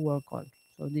easy to work on.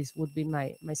 So this would be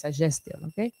my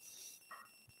suggestion.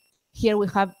 Here we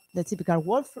have the typical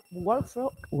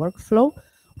workflow.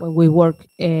 When we work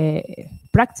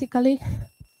practically,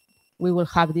 we will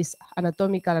have this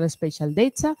anatomical and spatial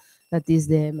data, that is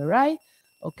the MRI.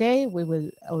 We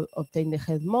will obtain the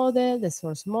head model, the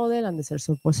source model, and the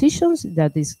sensor positions.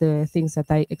 That is the things that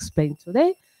I explained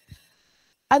today.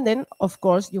 And then, of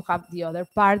course, you have the other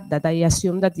part that I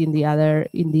assume that in the other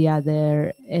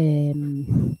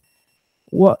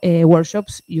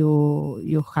workshops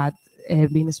you had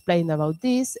been explained about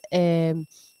this,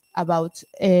 about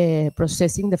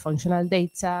processing the functional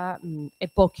data,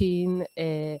 epoching,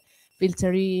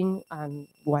 filtering, and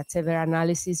whatever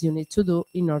analysis you need to do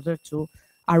in order to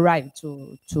arrive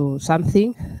to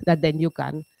something that then you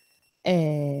can,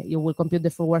 you will compute the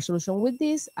forward solution with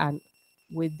this, and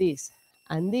with this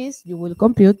and this, you will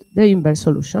compute the inverse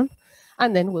solution.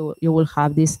 And then you will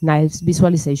have these nice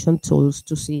visualization tools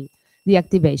to see the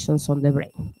activations on the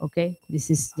brain. Okay, this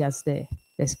is just the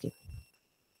scheme.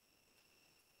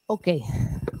 Okay,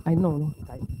 I know no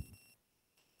time.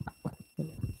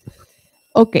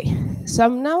 Okay,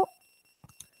 some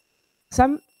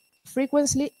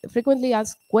frequently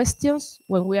asked questions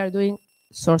when we are doing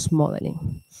source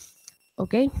modeling.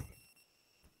 Okay.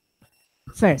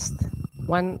 First,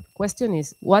 one question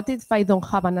is, what if I don't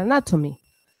have an anatomy?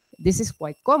 This is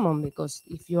quite common because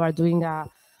if you are doing an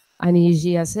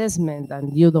EEG assessment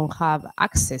and you don't have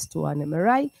access to an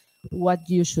MRI, what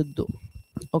you should do?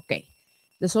 Okay,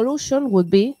 the solution would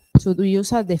be to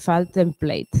use a default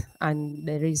template, and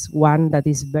there is one that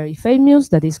is very famous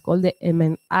that is called the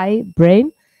MNI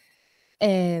brain,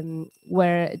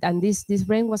 this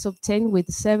brain was obtained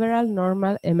with several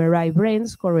normal MRI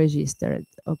brains co-registered.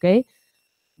 Okay,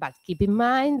 but keep in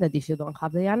mind that if you don't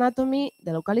have the anatomy,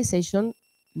 the localization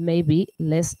may be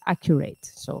less accurate.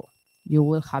 So you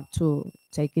will have to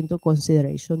take into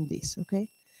consideration this, okay?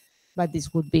 But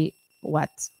this would be what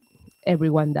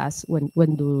everyone does when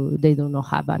they do not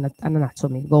have an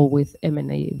anatomy, go with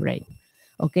MNA brain.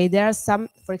 Okay, there are some,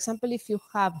 for example, if you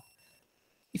have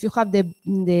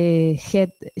the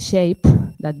head shape,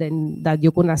 that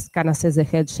you can assess the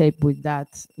head shape with that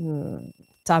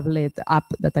tablet app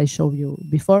that I showed you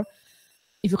before.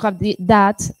 If you have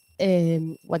that,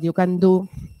 what you can do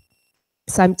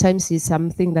sometimes is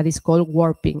something that is called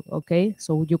warping. Okay,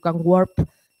 so you can warp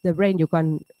the brain. You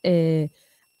can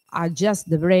adjust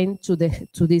the brain to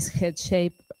this head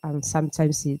shape, and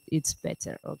sometimes it's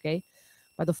better. Okay,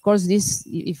 but of course,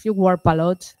 if you warp a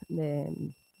lot,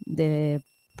 the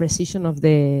precision of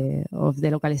the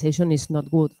localization is not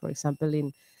good. For example,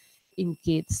 in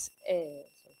kids,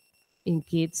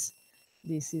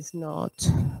 this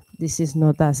is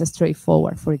not as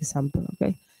straightforward. For example,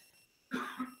 okay.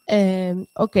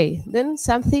 Okay, then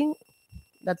something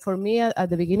that for me at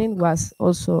the beginning was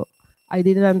also I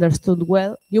didn't understood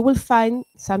well. You will find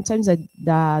sometimes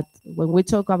that when we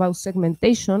talk about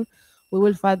segmentation, we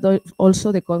will find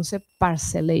also the concept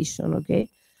parcellation. Okay.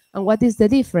 And what is the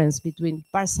difference between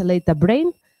parcellate a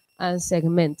brain and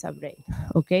segment a brain?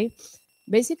 Okay,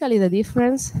 basically the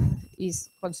difference is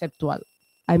conceptual.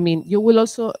 I mean, you will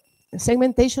also,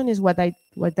 segmentation is what I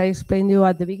explained to you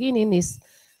at the beginning is,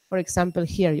 for example,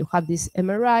 here you have this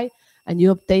MRI and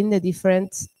you obtain the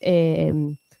different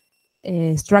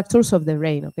structures of the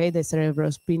brain, okay? The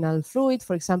cerebrospinal fluid,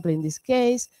 for example, in this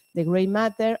case, the gray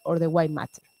matter or the white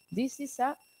matter. This is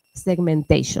a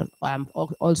segmentation.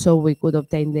 Also, we could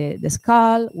obtain the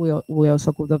skull. We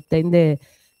also could obtain the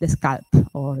scalp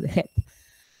or the head.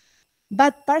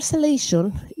 But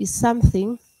parcellation is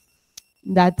something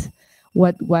that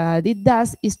what it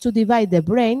does is to divide the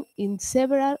brain in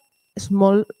several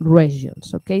small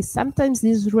regions. Okay, sometimes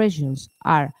these regions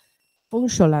are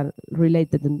functional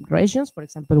related regions. For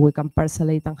example, we can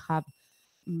parcellate and have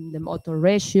the motor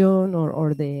region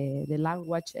or the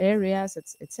language areas,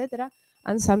 etc.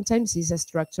 And sometimes it's a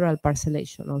structural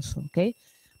parcellation also, okay?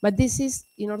 But this is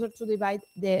in order to divide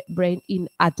the brain in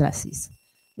atlases.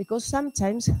 Because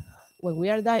sometimes when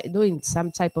we are doing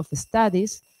some type of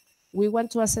studies, we want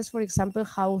to assess, for example,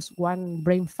 how one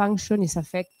brain function is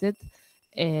affected,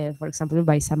 for example,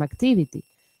 by some activity.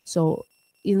 So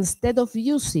instead of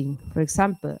using, for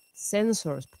example,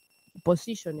 sensors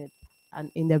positioned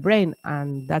in the brain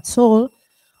and that's all,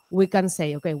 we can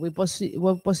say, okay, we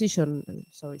position,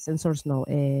 sensors, no,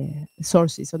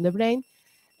 sources on the brain.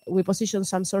 We position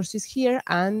some sources here,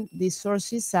 and these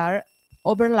sources are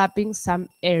overlapping some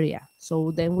area.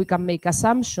 So then we can make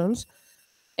assumptions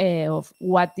of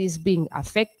what is being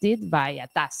affected by a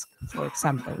task, for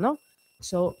example, no?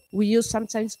 So we use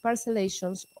sometimes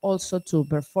parcellations also to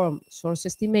perform source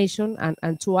estimation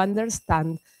and to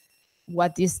understand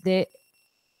what that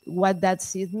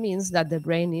it means that the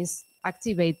brain is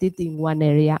activated in one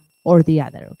area or the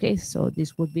other. Okay, so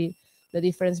this would be the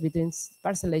difference between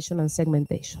parcellation and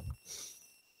segmentation.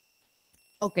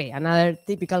 Okay, another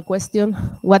typical question: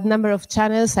 what number of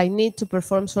channels I need to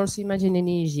perform source imaging in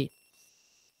EEG?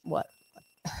 Well,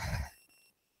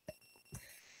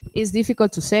 it's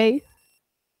difficult to say.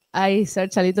 I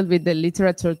searched a little bit the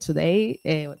literature these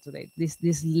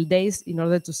days, in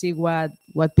order to see what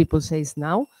people say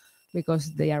now,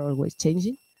 because they are always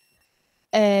changing.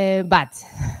 But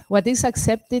what is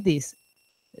accepted is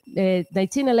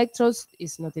 19 electrodes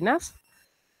is not enough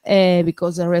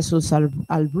because the results are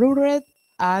blurred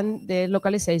and the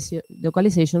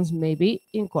localizations may be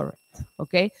incorrect.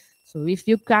 Okay, so if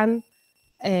you can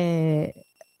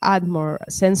add more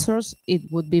sensors, it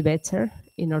would be better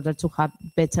in order to have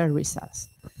better results.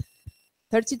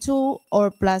 32 or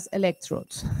plus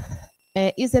electrodes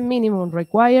is the minimum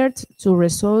required to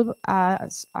resolve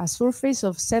a surface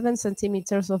of 7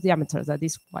 centimeters of diameter. That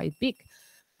is quite big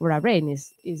for a brain.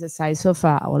 Is the size of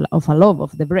a lobe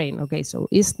of the brain. Okay, so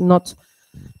it's not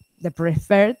the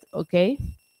preferred. Okay,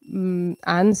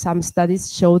 and some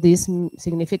studies show this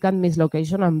significant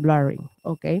mislocation and blurring.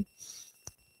 Okay,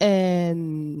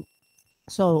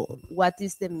 so what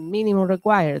is the minimum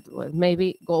required? Well,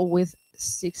 maybe go with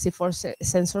 64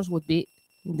 sensors would be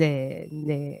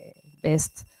the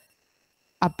best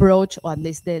approach, or at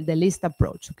least the least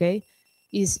approach. Okay,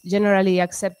 is generally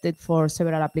accepted for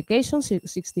several applications,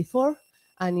 64,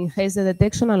 and enhance the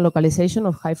detection and localization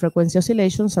of high frequency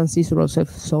oscillations and seizure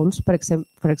zones,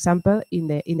 for example, in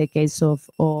the case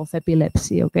of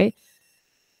epilepsy. Okay,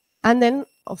 and then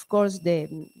of course the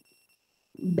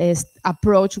best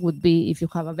approach would be if you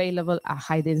have available a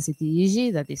high density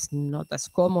EEG that is not as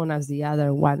common as the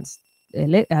other ones,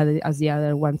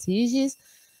 EEGs,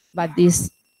 but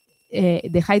this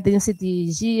the high density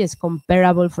EEG is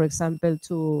comparable, for example,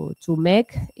 to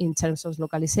MEG in terms of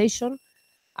localization,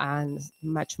 and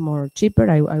much more cheaper.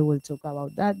 I will talk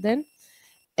about that then.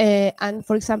 And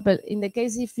for example, in the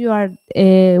case if you are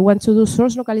want to do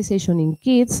source localization in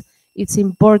kids, it's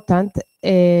important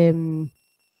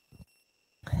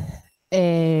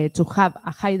to have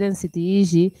a high density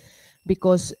EEG,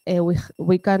 because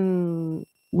we can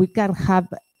have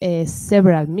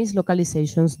several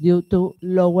mislocalizations due to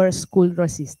lower school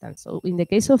resistance. So in the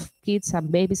case of kids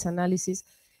and babies analysis,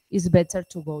 it's better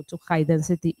to go to high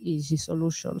density EEG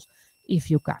solutions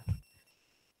if you can.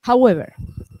 However,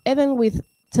 even with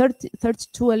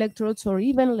 32 electrodes or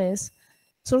even less,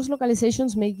 source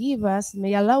localizations may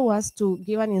allow us to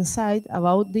give an insight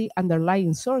about the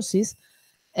underlying sources,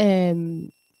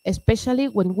 especially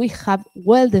when we have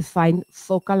well-defined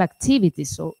focal activity.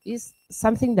 So it's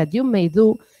something that you may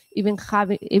do even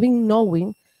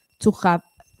knowing to have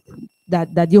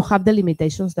that you have the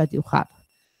limitations that you have.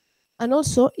 And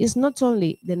also, it's not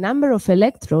only the number of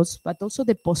electrodes, but also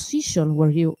the position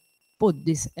where you put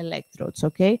these electrodes.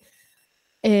 Okay.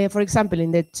 For example,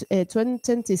 in the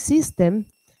 2020 system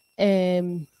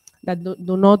that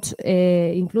do not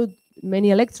include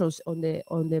many electrodes on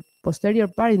the posterior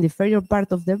part, in the inferior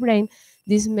part of the brain,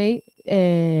 this may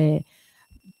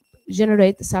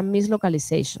generate some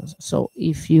mislocalizations. So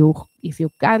if you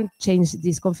can change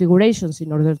these configurations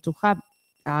in order to have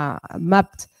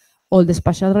mapped all the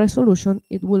spatial resolution,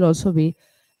 it will also be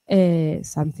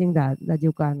something that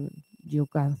you can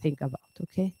think about.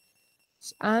 Okay,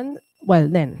 and well,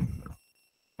 then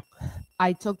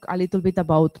I talk a little bit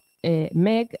about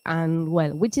MEG, and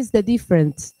well, which is the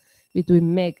difference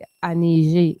between MEG and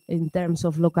EEG in terms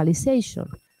of localization.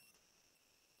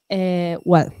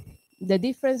 Well,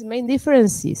 the main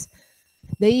difference is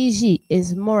the EEG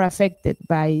is more affected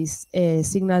by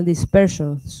signal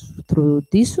dispersion through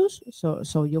tissues,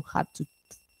 so you have to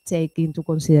take into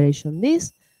consideration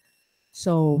this.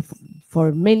 So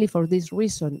mainly for this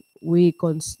reason, we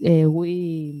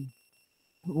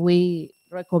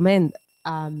recommend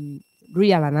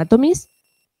real anatomies.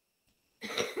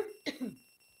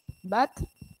 But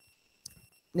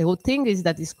the good thing is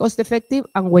that it's cost effective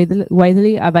and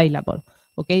widely available.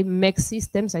 Okay, MEG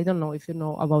systems, I don't know if you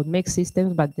know about MEG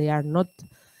systems, but they are not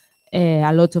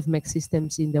a lot of MEG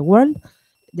systems in the world.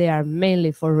 They are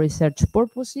mainly for research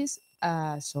purposes.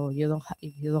 So if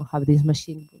you don't have this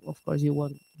machine, of course, you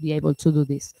won't be able to do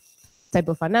this type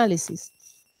of analysis.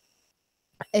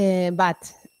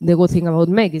 But the good thing about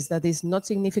MEG is that it's not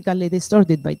significantly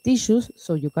distorted by tissues,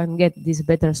 so you can get this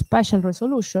better spatial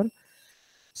resolution.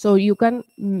 So you can,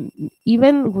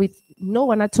 even with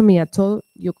no anatomy at all,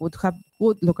 you could have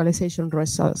good localization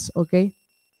results. Okay.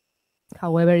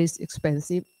 However, it's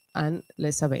expensive and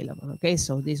less available. Okay,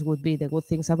 so this would be the good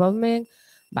things about MEG,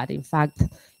 but in fact,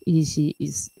 EEG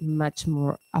is much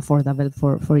more affordable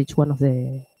for each one of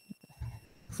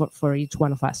for each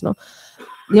one of us. No,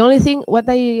 the only thing what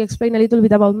I explain a little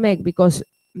bit about MEG, because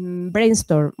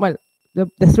Brainstorm, well,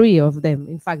 the three of them,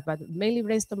 in fact, but mainly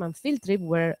Brainstorm and Field Trip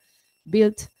were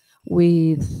built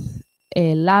with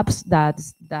labs that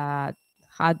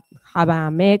have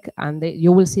a MEG, and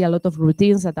you will see a lot of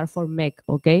routines that are for MEG.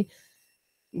 Okay,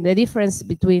 the difference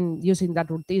between using that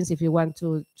routines, if you want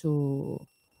to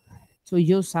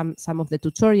use some of the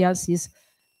tutorials, is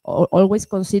always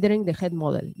considering the head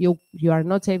model. You are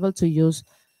not able to use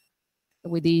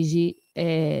with EEG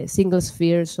single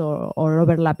spheres or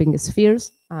overlapping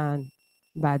spheres,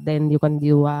 but then you can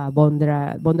do a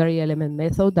boundary element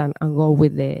method and go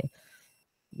with the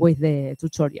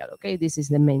tutorial. Okay, this is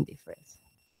the main difference.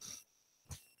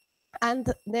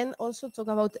 And then also talk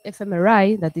about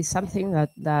fMRI. That is something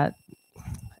that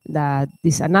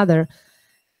is another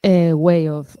way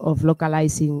of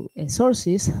localizing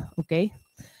sources. Okay,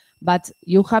 but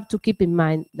you have to keep in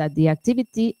mind that the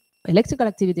activity, electrical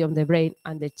activity of the brain,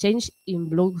 and the change in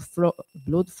blood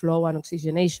flow and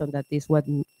oxygenation, that is what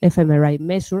fMRI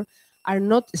measure, are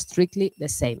not strictly the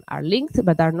same. Are linked,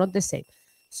 but are not the same.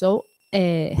 So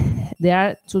there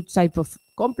are two types of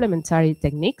complementary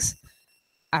techniques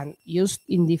and used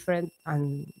in different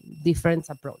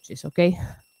approaches. Okay,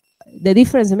 the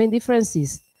main difference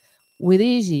is with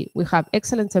EEG we have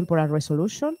excellent temporal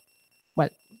resolution, well,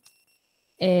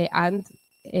 and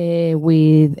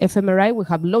with fMRI we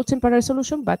have low temporal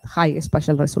resolution but high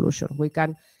spatial resolution. We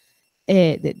can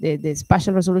the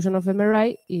spatial resolution of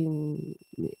MRI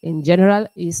in general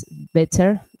is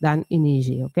better than in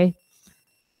EEG. Okay,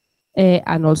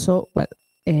 and also, well,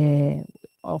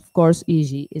 of course,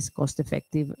 EEG is cost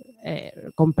effective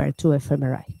compared to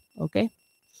fMRI. Okay.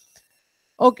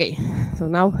 Okay. So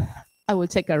now I will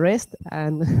take a rest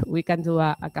and we can do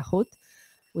a Kahoot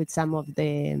with some of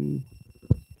the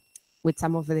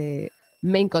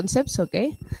main concepts.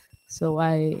 Okay. So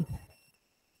I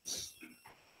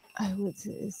would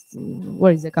say,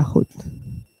 where is the Kahoot?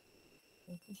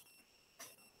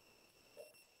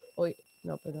 Oy,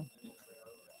 no, pero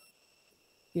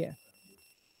here.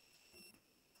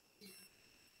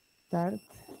 Start.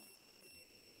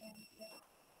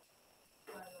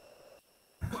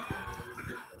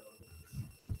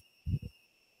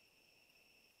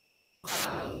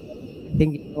 I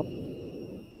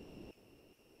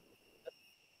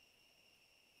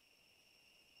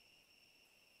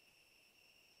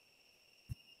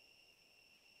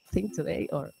think today,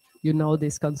 or you know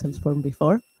these concepts from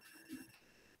before.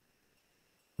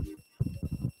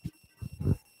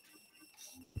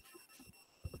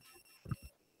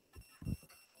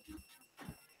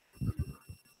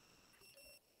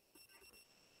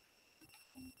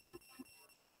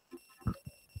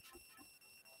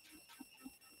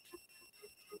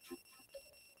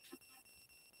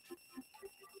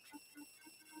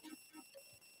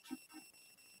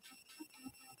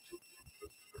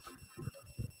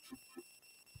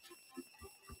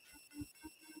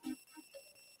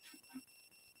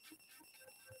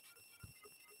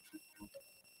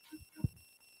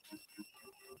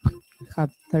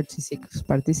 Have 36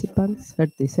 participants,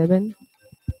 37.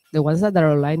 The ones that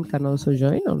are online can also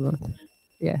join or not?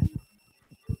 Yeah.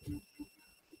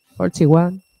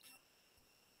 41.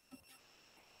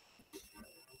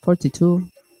 42.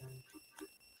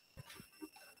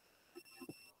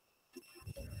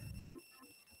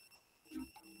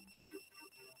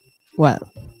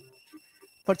 Well,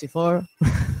 44.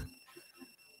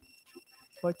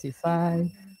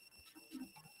 45.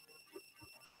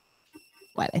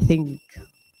 Well, I think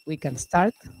we can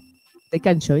start. They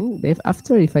can join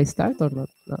after if I start or not.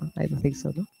 No, I don't think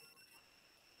so, no?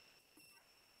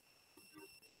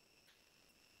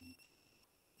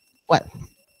 Well,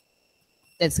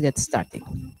 let's get started.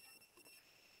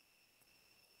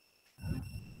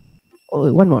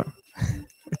 Oh, one more.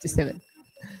 47.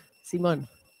 Simon.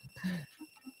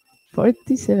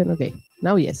 47. Okay.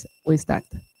 Now, yes, we start.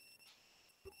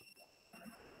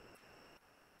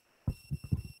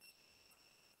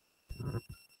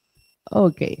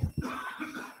 Okay.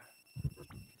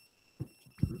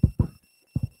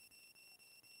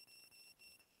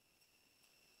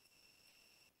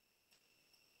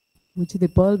 Which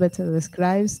dipole better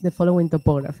describes the following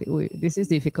topography? This is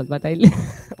difficult, but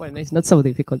well, it's not so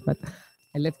difficult, but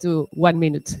I left to 1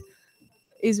 minute.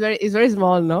 It's very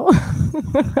small, no?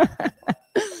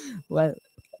 Well,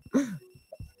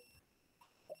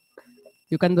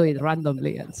 you can do it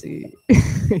randomly and see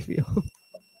if you.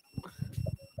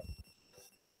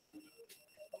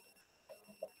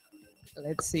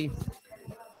 Let's see.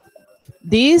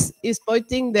 This is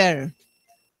pointing there.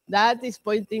 That is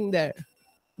pointing there.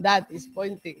 That is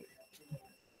pointing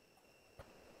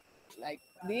like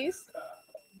this.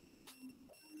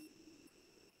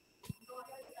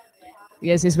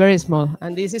 Yes, it's very small.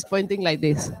 And this is pointing like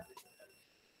this.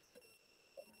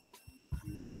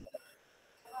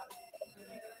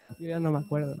 Yo ya no me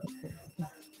acuerdo.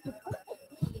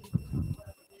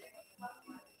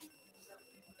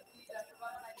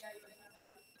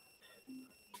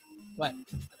 What?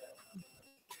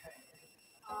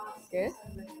 ¿Qué?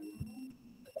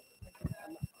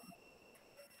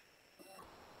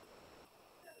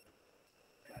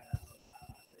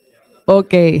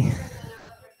 Okay.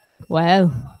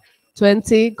 Well,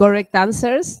 20 correct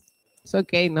answers. It's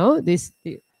okay, no?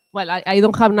 Well, I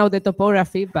don't have now the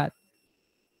topography, but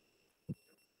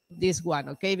this one,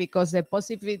 okay? Because the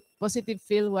positive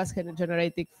field was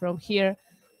generated from here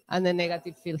and the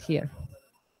negative field here.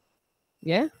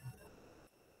 Yeah?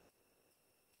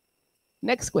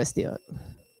 Next question.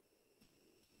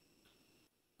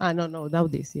 No, now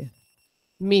this, yeah.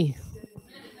 Me.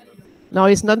 No,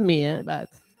 it's not me, but...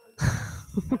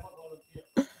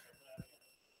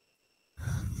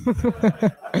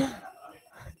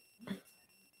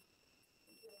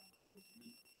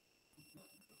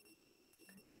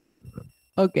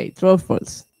 Okay, true or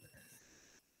false?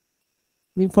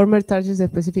 The informer targets the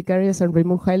specific areas and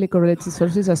remove highly correlated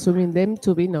sources, assuming them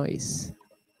to be noise.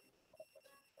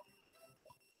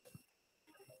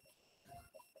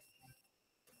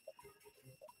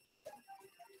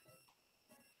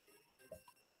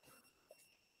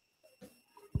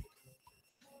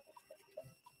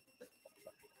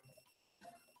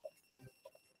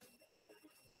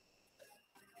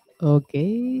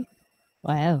 Okay.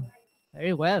 Well,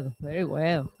 very well, very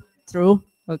well. True.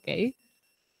 Okay.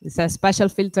 It's a spatial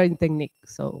filtering technique,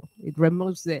 so it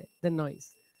removes the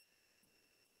noise.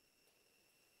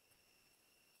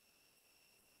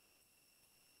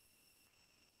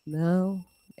 Now,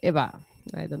 Eva,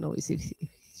 I don't know if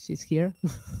she's here.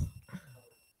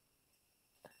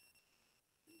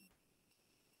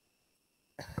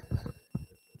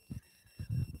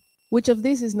 Which of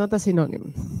these is not a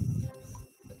synonym?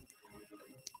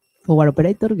 Forward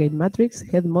operator, gate matrix,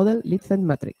 head model, lead fed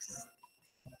matrix.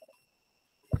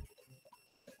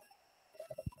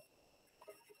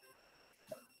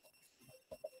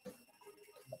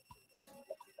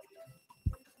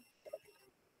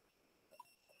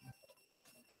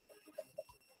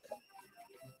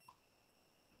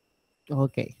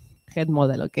 Okay, head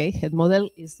model. Okay, head model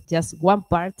is just one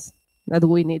part that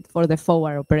we need for the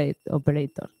forward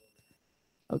operator.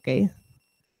 Okay,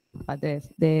 but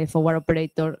the forward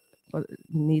operator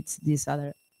needs these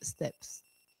other steps.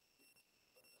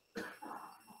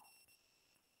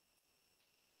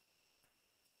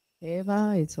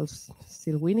 Eva, it's also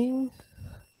still winning.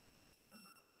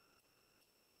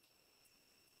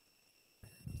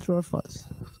 True or false?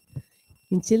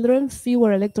 In children,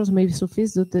 fewer electrodes may be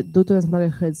sufficient due to a smaller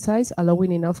head size,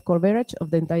 allowing enough coverage of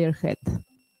the entire head.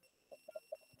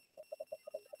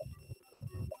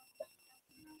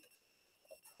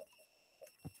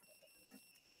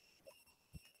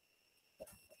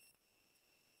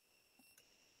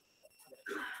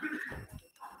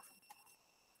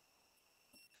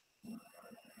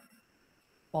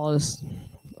 False.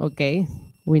 Okay,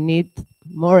 we need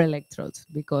more electrodes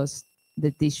because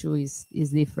the tissue is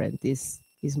different, is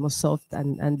more soft,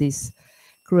 and this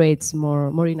creates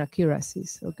more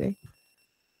inaccuracies. Okay.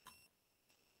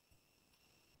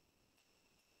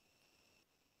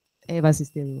 Eva's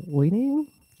still winning,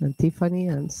 and Tiffany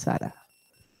and Sarah.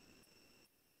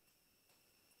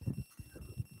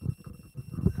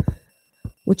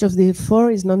 Which of the four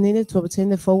is not needed to obtain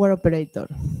the forward operator?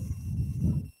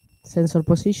 Sensor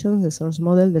position, the source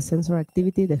model, the sensor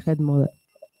activity, the head model.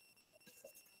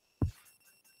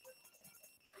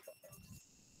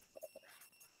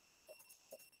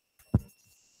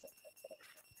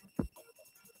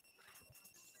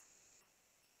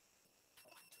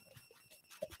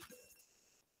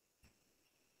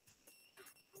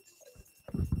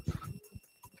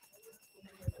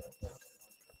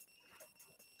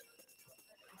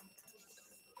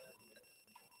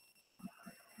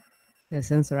 The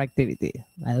sensor activity.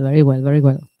 Well, very well, very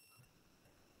well.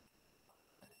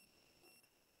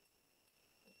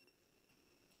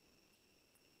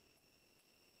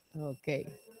 Okay.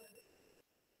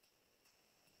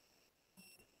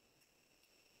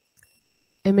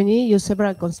 M&E use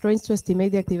several constraints to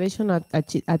estimate the activation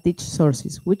at each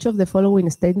sources. Which of the following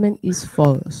statement is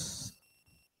false?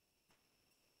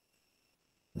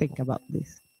 Think about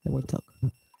this, and we'll talk.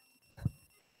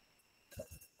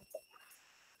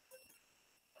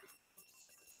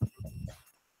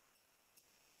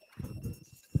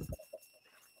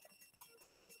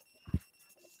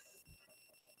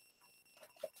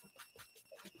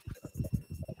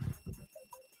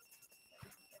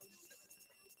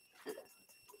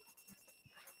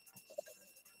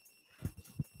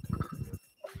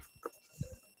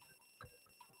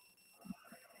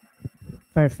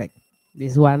 Perfect.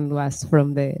 This one was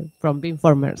from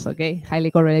beamformers, okay?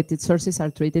 Highly correlated sources are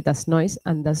treated as noise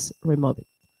and thus removed.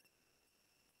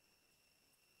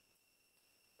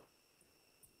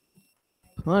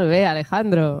 Muy bien,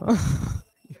 Alejandro.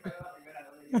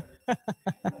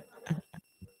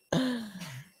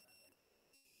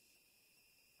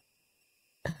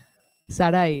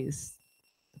 Sarah is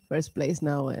first place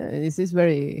now. This is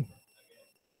very...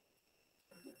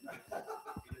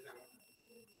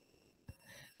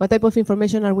 What type of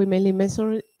information are we mainly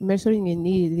measuring in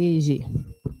EEG?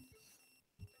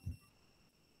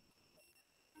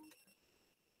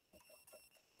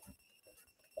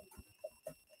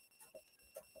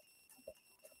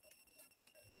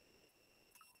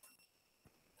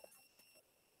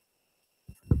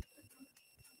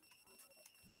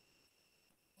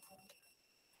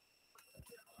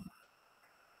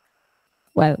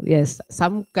 Well, yes,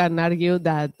 some can argue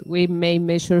that we may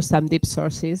measure some deep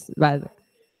sources,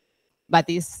 but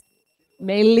it's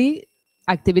mainly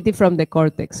activity from the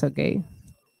cortex, okay?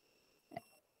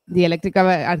 The electrical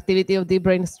activity of deep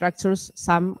brain structures,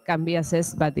 some can be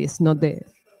assessed, but it's not the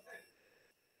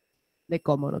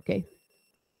common, okay?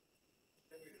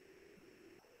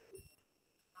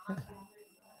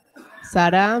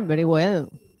 Sarah, very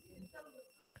well.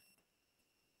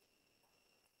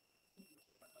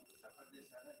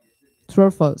 True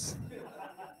or false?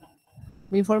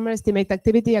 Beamformer estimate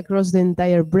activity across the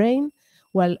entire brain,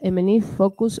 while M&E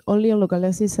focus only on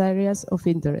localized areas of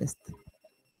interest.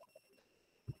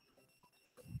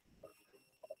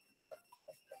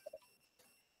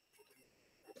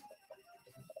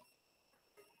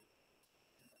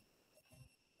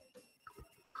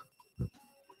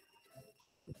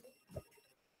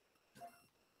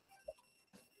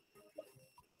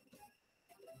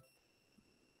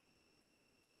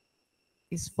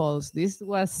 Is false. This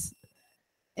was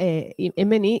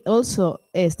M&E also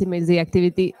estimates the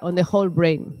activity on the whole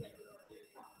brain.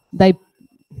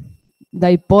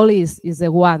 Dipole is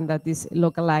the one that is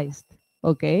localized.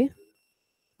 Okay.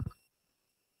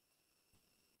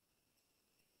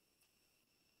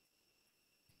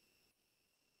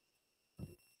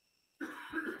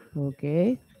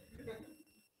 Okay.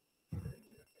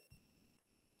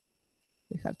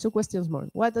 We have two questions more.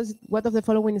 What of the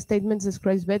following statements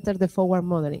describes better the forward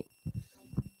modeling?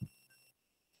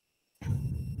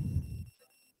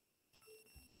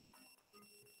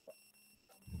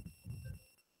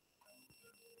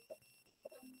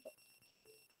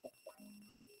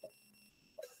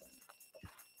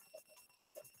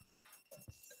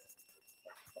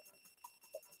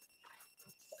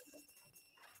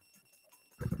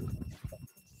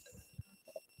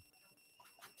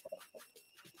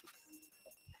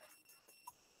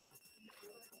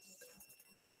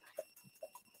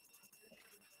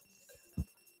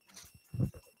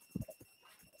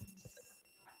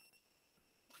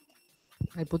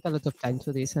 I put a lot of time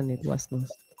to this and it was not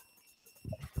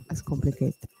as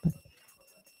complicated.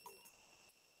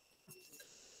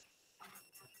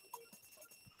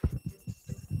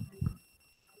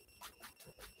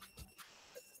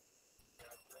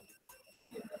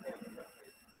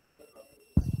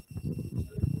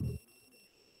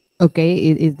 Okay,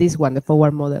 it's this one, the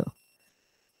forward model.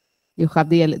 You have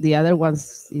the other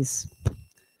ones is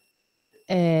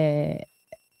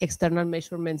external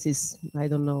measurements is, I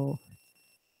don't know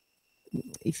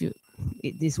if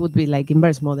this would be like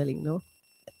inverse modeling, no?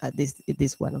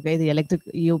 This one, okay? The electric,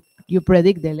 you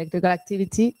predict the electrical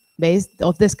activity based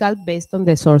of the scalp based on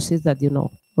the sources that you know,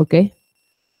 okay?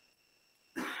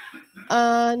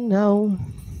 No.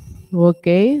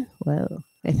 Okay, well,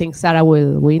 I think Sarah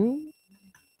will win,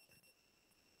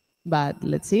 but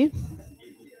let's see.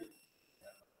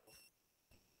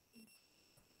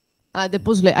 The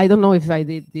puzzle, I don't know if I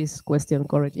did this question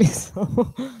correctly,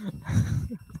 so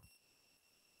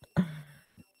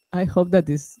I hope that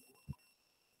it's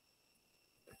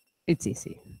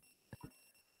easy.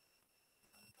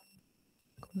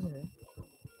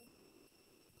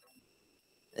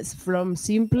 It's from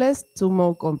simplest to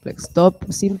more complex. Top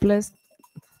simplest.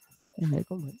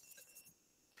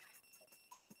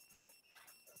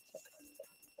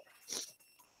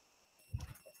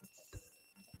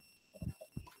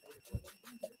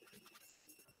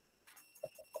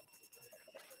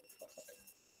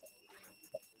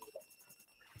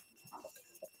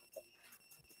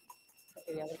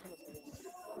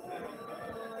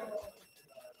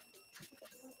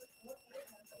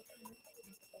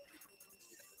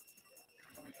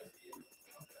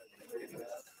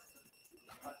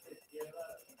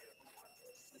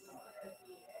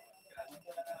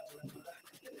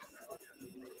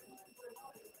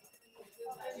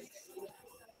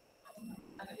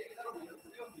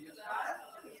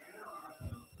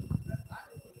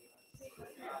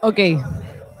 Okay.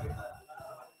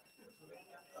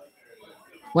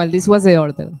 Well, this was the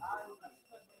order.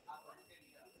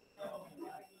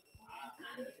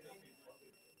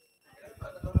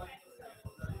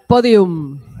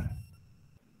 Podium.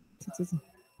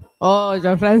 Oh,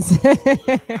 Jean-France.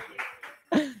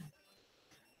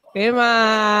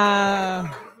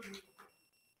 Emma.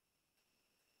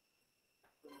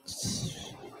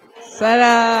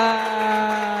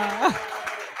 Sarah!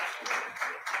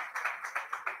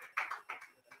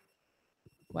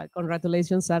 Well,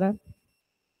 congratulations, Sarah.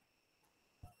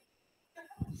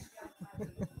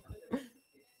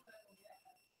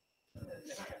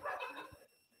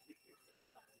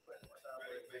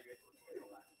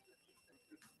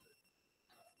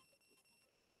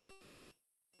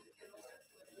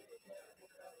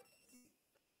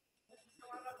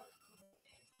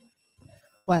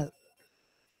 Well,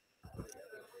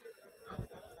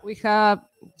 we have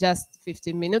just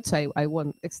 15 minutes. I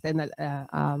won't extend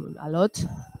a lot.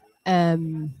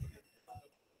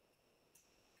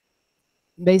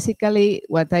 Basically,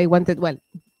 what I wanted, well,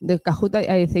 the Kahoot,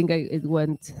 I think it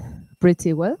went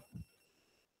pretty well.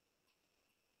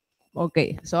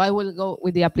 Okay, so I will go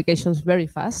with the applications very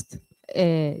fast,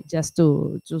 just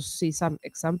to see some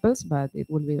examples, but it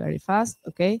will be very fast.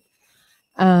 Okay,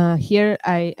 here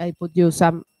I put you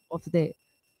some of the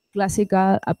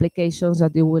classical applications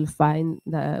that you will find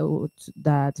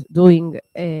that doing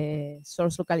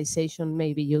source localization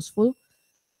may be useful.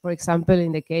 For example,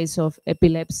 in the case of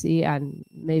epilepsy, and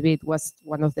maybe it was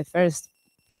one of the first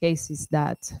cases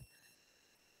that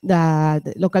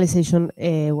localization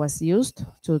was used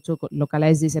to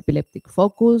localize this epileptic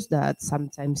focus that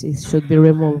sometimes it should be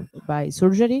removed by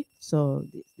surgery. So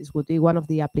this would be one of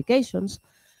the applications.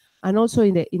 And also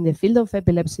in the field of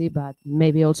epilepsy, but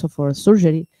maybe also for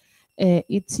surgery,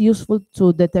 it's useful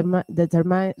to determine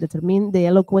the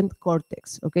eloquent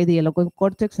cortex. Okay, the eloquent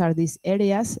cortex are these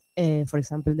areas, for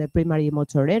example, the primary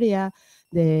motor area,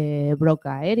 the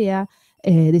Broca area,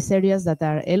 these areas that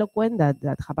are eloquent,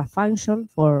 that have a function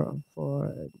for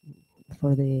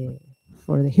the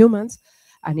humans,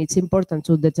 and it's important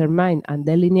to determine and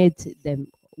delineate them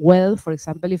well. For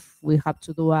example, if we have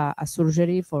to do a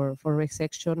surgery for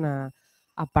resection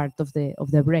a part of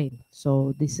the brain.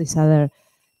 So this is other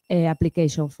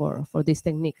application for these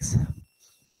techniques.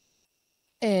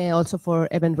 Also for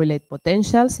event-related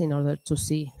potentials, in order to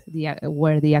see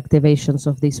where the activations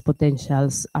of these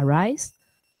potentials arise.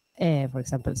 For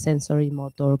example, sensory,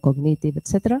 motor, cognitive,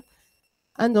 etc.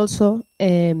 And also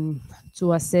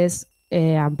to assess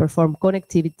and perform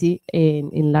connectivity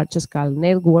in large-scale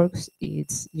networks.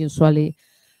 It's usually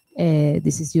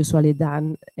this is usually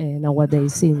done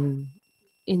nowadays in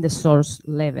the source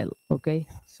level. Okay,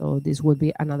 so this would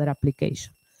be another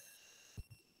application.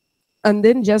 And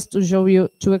then just to show you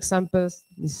two examples,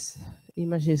 this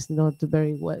image is not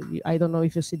very well. I don't know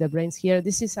if you see the brains here.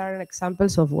 These are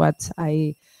examples of what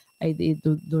I did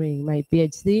during my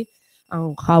PhD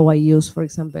and how I use, for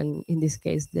example, in this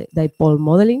case, the dipole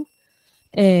modeling.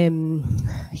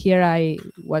 Here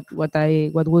what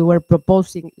we were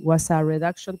proposing was a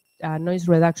noise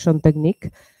reduction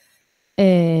technique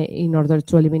in order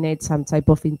to eliminate some type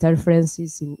of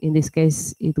interferences. In this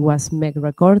case, it was MEG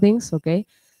recordings. Okay,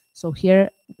 so here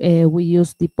we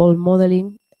use dipole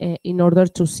modeling in order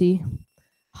to see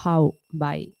how,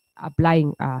 by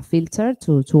applying a filter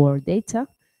to our data,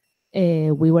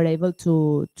 we were able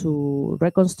to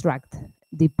reconstruct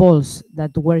the poles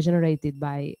that were generated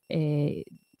by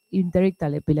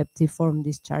interictal epileptiform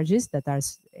discharges that are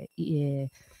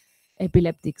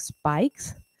epileptic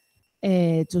spikes,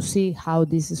 to see how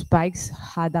these spikes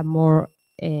had a more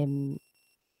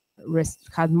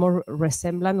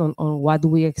resemblance on what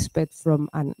we expect from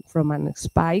an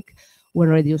spike when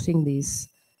reducing this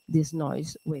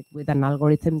noise with an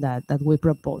algorithm that we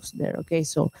proposed there. Okay,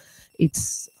 so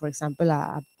it's, for example,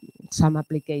 some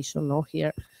application. No,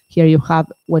 here you have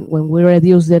when we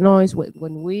reduce the noise,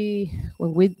 when we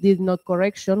did not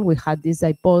correction, we had these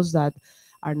dipoles that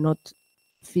are not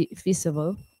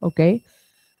feasible. Okay,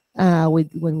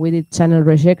 when we did channel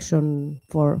rejection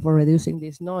for reducing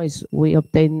this noise, we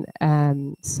obtained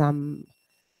some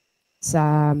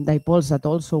dipoles that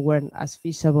also weren't as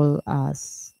feasible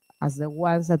as the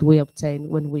ones that we obtained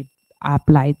when we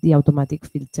applied the automatic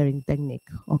filtering technique.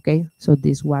 Okay, so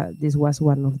this was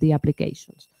one of the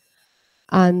applications.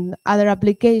 And other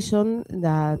application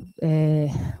that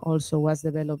also was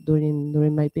developed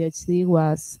during my PhD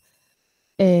was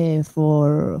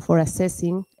for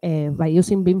assessing by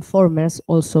using beamformers,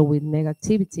 also with MEG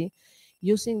activity,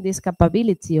 using this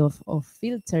capability of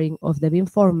filtering of the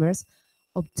beamformers,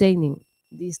 obtaining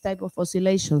these type of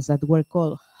oscillations that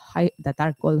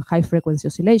are called high frequency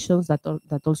oscillations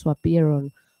that also appear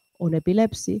on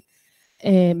epilepsy.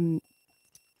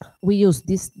 We use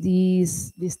this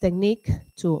technique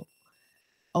to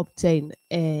obtain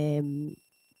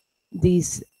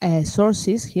these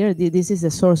sources here. This is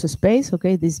the source space.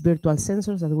 Okay, these virtual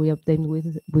sensors that we obtained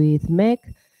with MEG,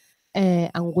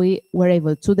 and we were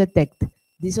able to detect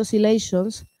these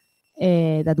oscillations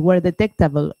that were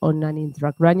detectable on an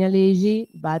intracranial EEG,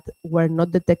 but were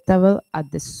not detectable at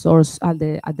the source, at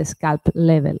the scalp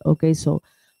level. Okay, so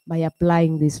by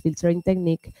applying this filtering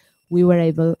technique, we were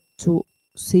able to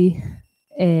see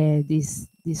these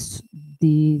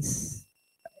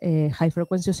high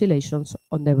frequency oscillations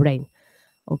on the brain.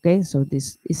 Okay, so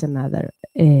this is another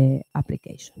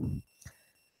application.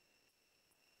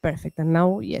 Perfect. And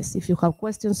now, yes, if you have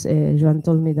questions, Joan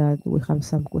told me that we have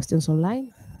some questions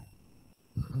online.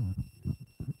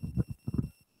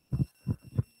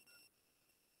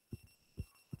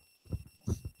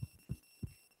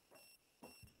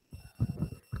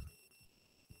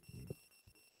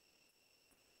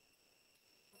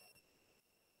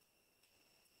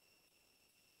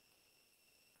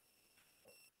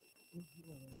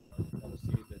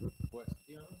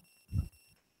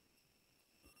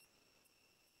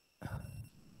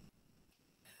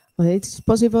 Well, it's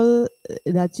possible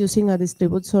that using a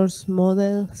distributed source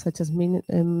model, such as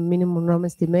minimum norm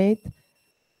estimate,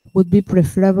 would be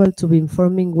preferable to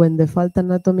beamforming when the fault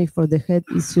anatomy for the head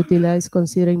is utilized,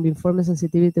 considering beamforming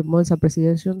sensitivity, models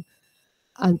appreciation,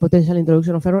 and potential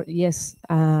introduction of error. Yes,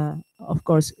 of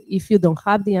course. If you don't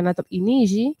have the anatomy in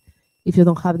EEG, if you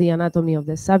don't have the anatomy of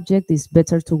the subject, it's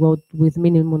better to go with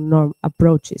minimum norm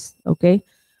approaches. Okay,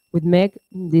 with MEG,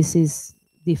 this is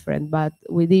different, but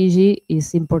with EEG,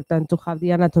 it's important to have the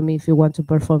anatomy if you want to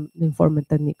perform the beamforming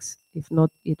techniques. If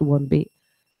not, it won't be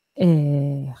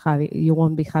you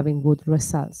won't be having good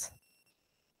results.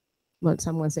 Well,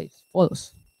 someone says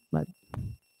false, but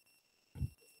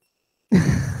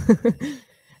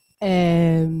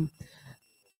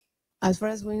as far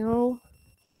as we know,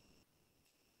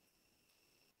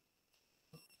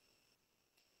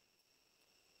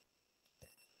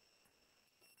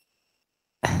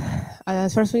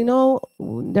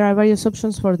 there are various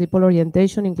options for dipole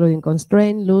orientation, including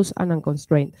constrained, loose, and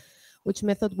unconstrained. Which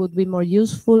method would be more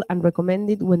useful and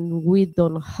recommended when we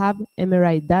don't have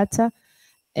MRI data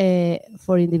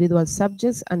for individual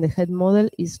subjects and the head model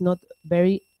is not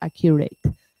very accurate?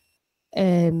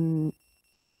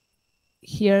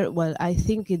 Here, well, I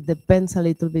think it depends a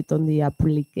little bit on the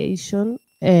application.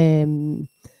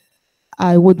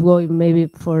 I would go maybe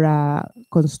for a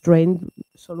constrained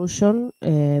solution,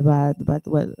 but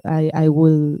well, I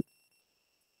will.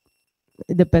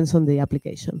 It depends on the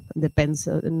application. It depends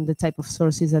on the type of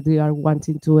sources that we are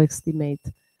wanting to estimate.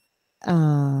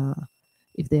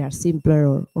 If they are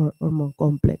simpler or more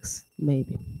complex,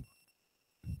 maybe.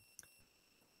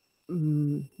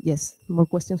 Yes, more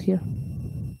questions here.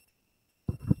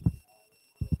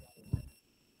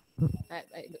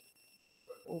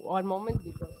 One moment,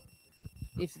 because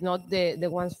if not, the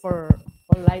ones for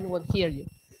online won't hear you.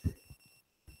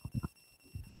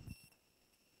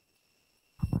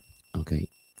 Okay.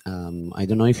 I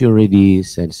don't know if you already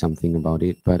said something about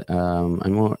it, but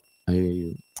I'm more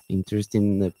interested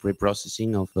in the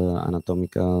pre-processing of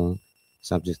anatomical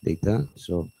subject data.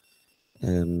 So,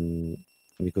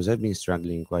 because I've been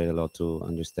struggling quite a lot to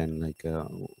understand like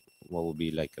what would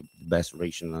be like a best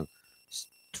rational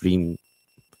stream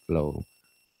flow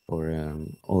for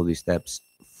all these steps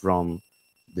from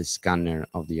the scanner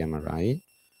of the MRI.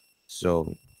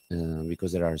 So,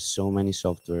 because there are so many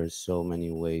softwares, so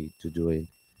many ways to do it,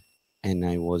 and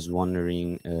I was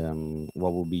wondering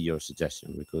what would be your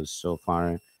suggestion, because so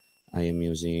far I am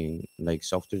using like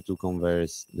software to convert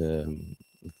the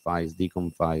files,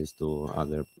 decom files to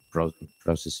other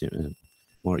processing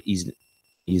more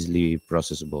easily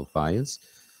processable files,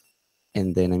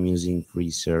 and then I'm using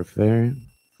FreeSurfer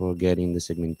for getting the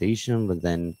segmentation, but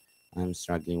then I'm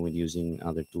struggling with using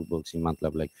other toolbox in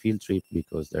MATLAB like Filtrip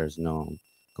because there's no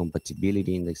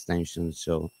compatibility in the extension.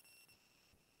 So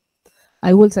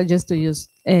I would suggest to use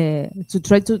to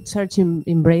try to search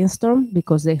in Brainstorm,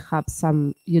 because they have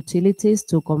some utilities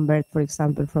to convert, for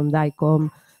example, from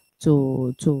DICOM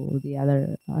to the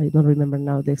other. I don't remember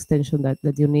now the extension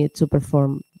that you need to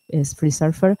perform is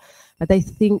FreeSurfer. But I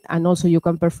think, and also you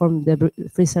can perform the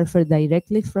FreeSurfer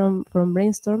directly from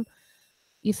Brainstorm.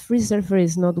 If FreeSurfer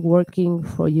is not working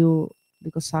for you,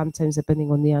 because sometimes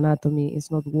depending on the anatomy,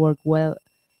 it's not work well,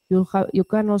 you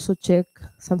can also check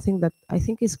something that I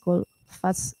think is called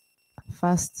fast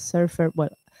surfer.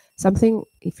 Well, something,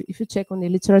 if you check on the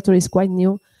literature, is quite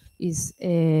new, is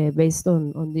based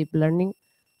on deep learning,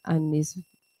 and is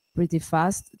pretty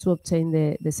fast to obtain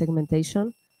the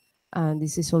segmentation. And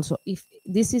this is also if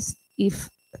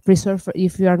FreeSurfer,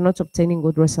 if you are not obtaining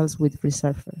good results with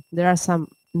FreeSurfer. There are some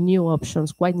new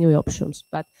options, quite new options,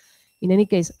 but in any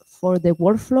case, for the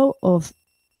workflow of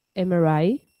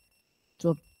MRI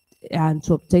to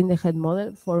obtain the head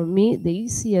model, for me, the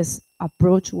easiest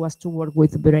approach was to work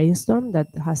with Brainstorm, that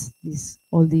has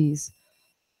all these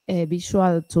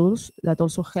visual tools that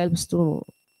also helps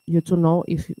you to know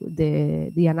if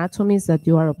the anatomies that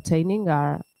you are obtaining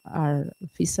are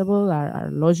feasible, are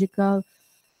logical,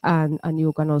 and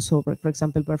you can also, for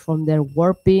example, perform their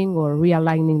warping or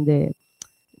realigning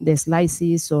the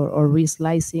slices or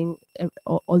reslicing.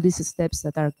 All these steps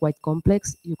that are quite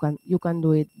complex, you can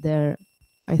do it there,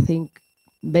 I think,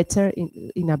 better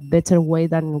in a better way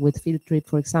than with Field Trip,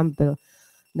 for example,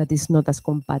 that is not as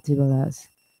compatible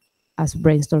as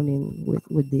brainstorming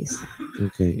with this.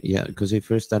 Okay, yeah, because I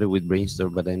first started with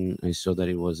Brainstorm, but then I saw that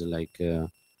it was like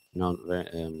not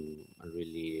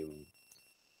really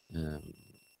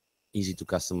easy to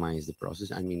customize the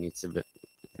process. I mean, it's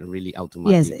really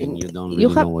automatic, Yes, and you don't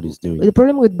really know what it's doing. The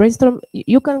problem with Brainstorm,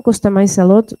 you can customize a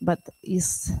lot, but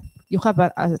you have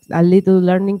a little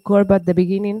learning curve at the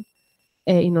beginning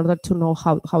in order to know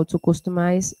how to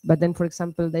customize. But then, for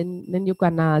example, then you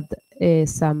can add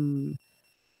some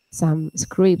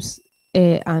scripts,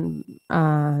 and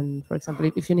for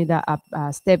example, if you need a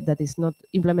step that is not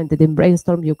implemented in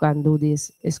Brainstorm, you can do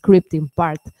this scripting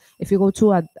part. If you go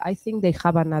to I think they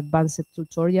have an advanced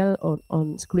tutorial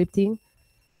on scripting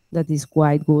that is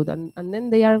quite good, and then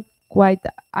they are quite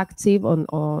active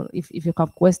on if you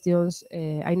have questions.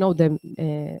 I know them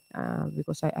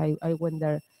because I went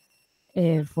there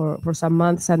for some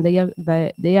months, and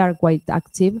they are quite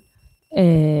active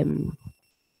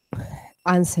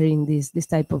answering this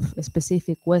type of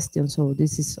specific questions. So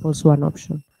this is also an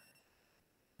option.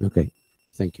 Okay,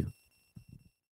 thank you.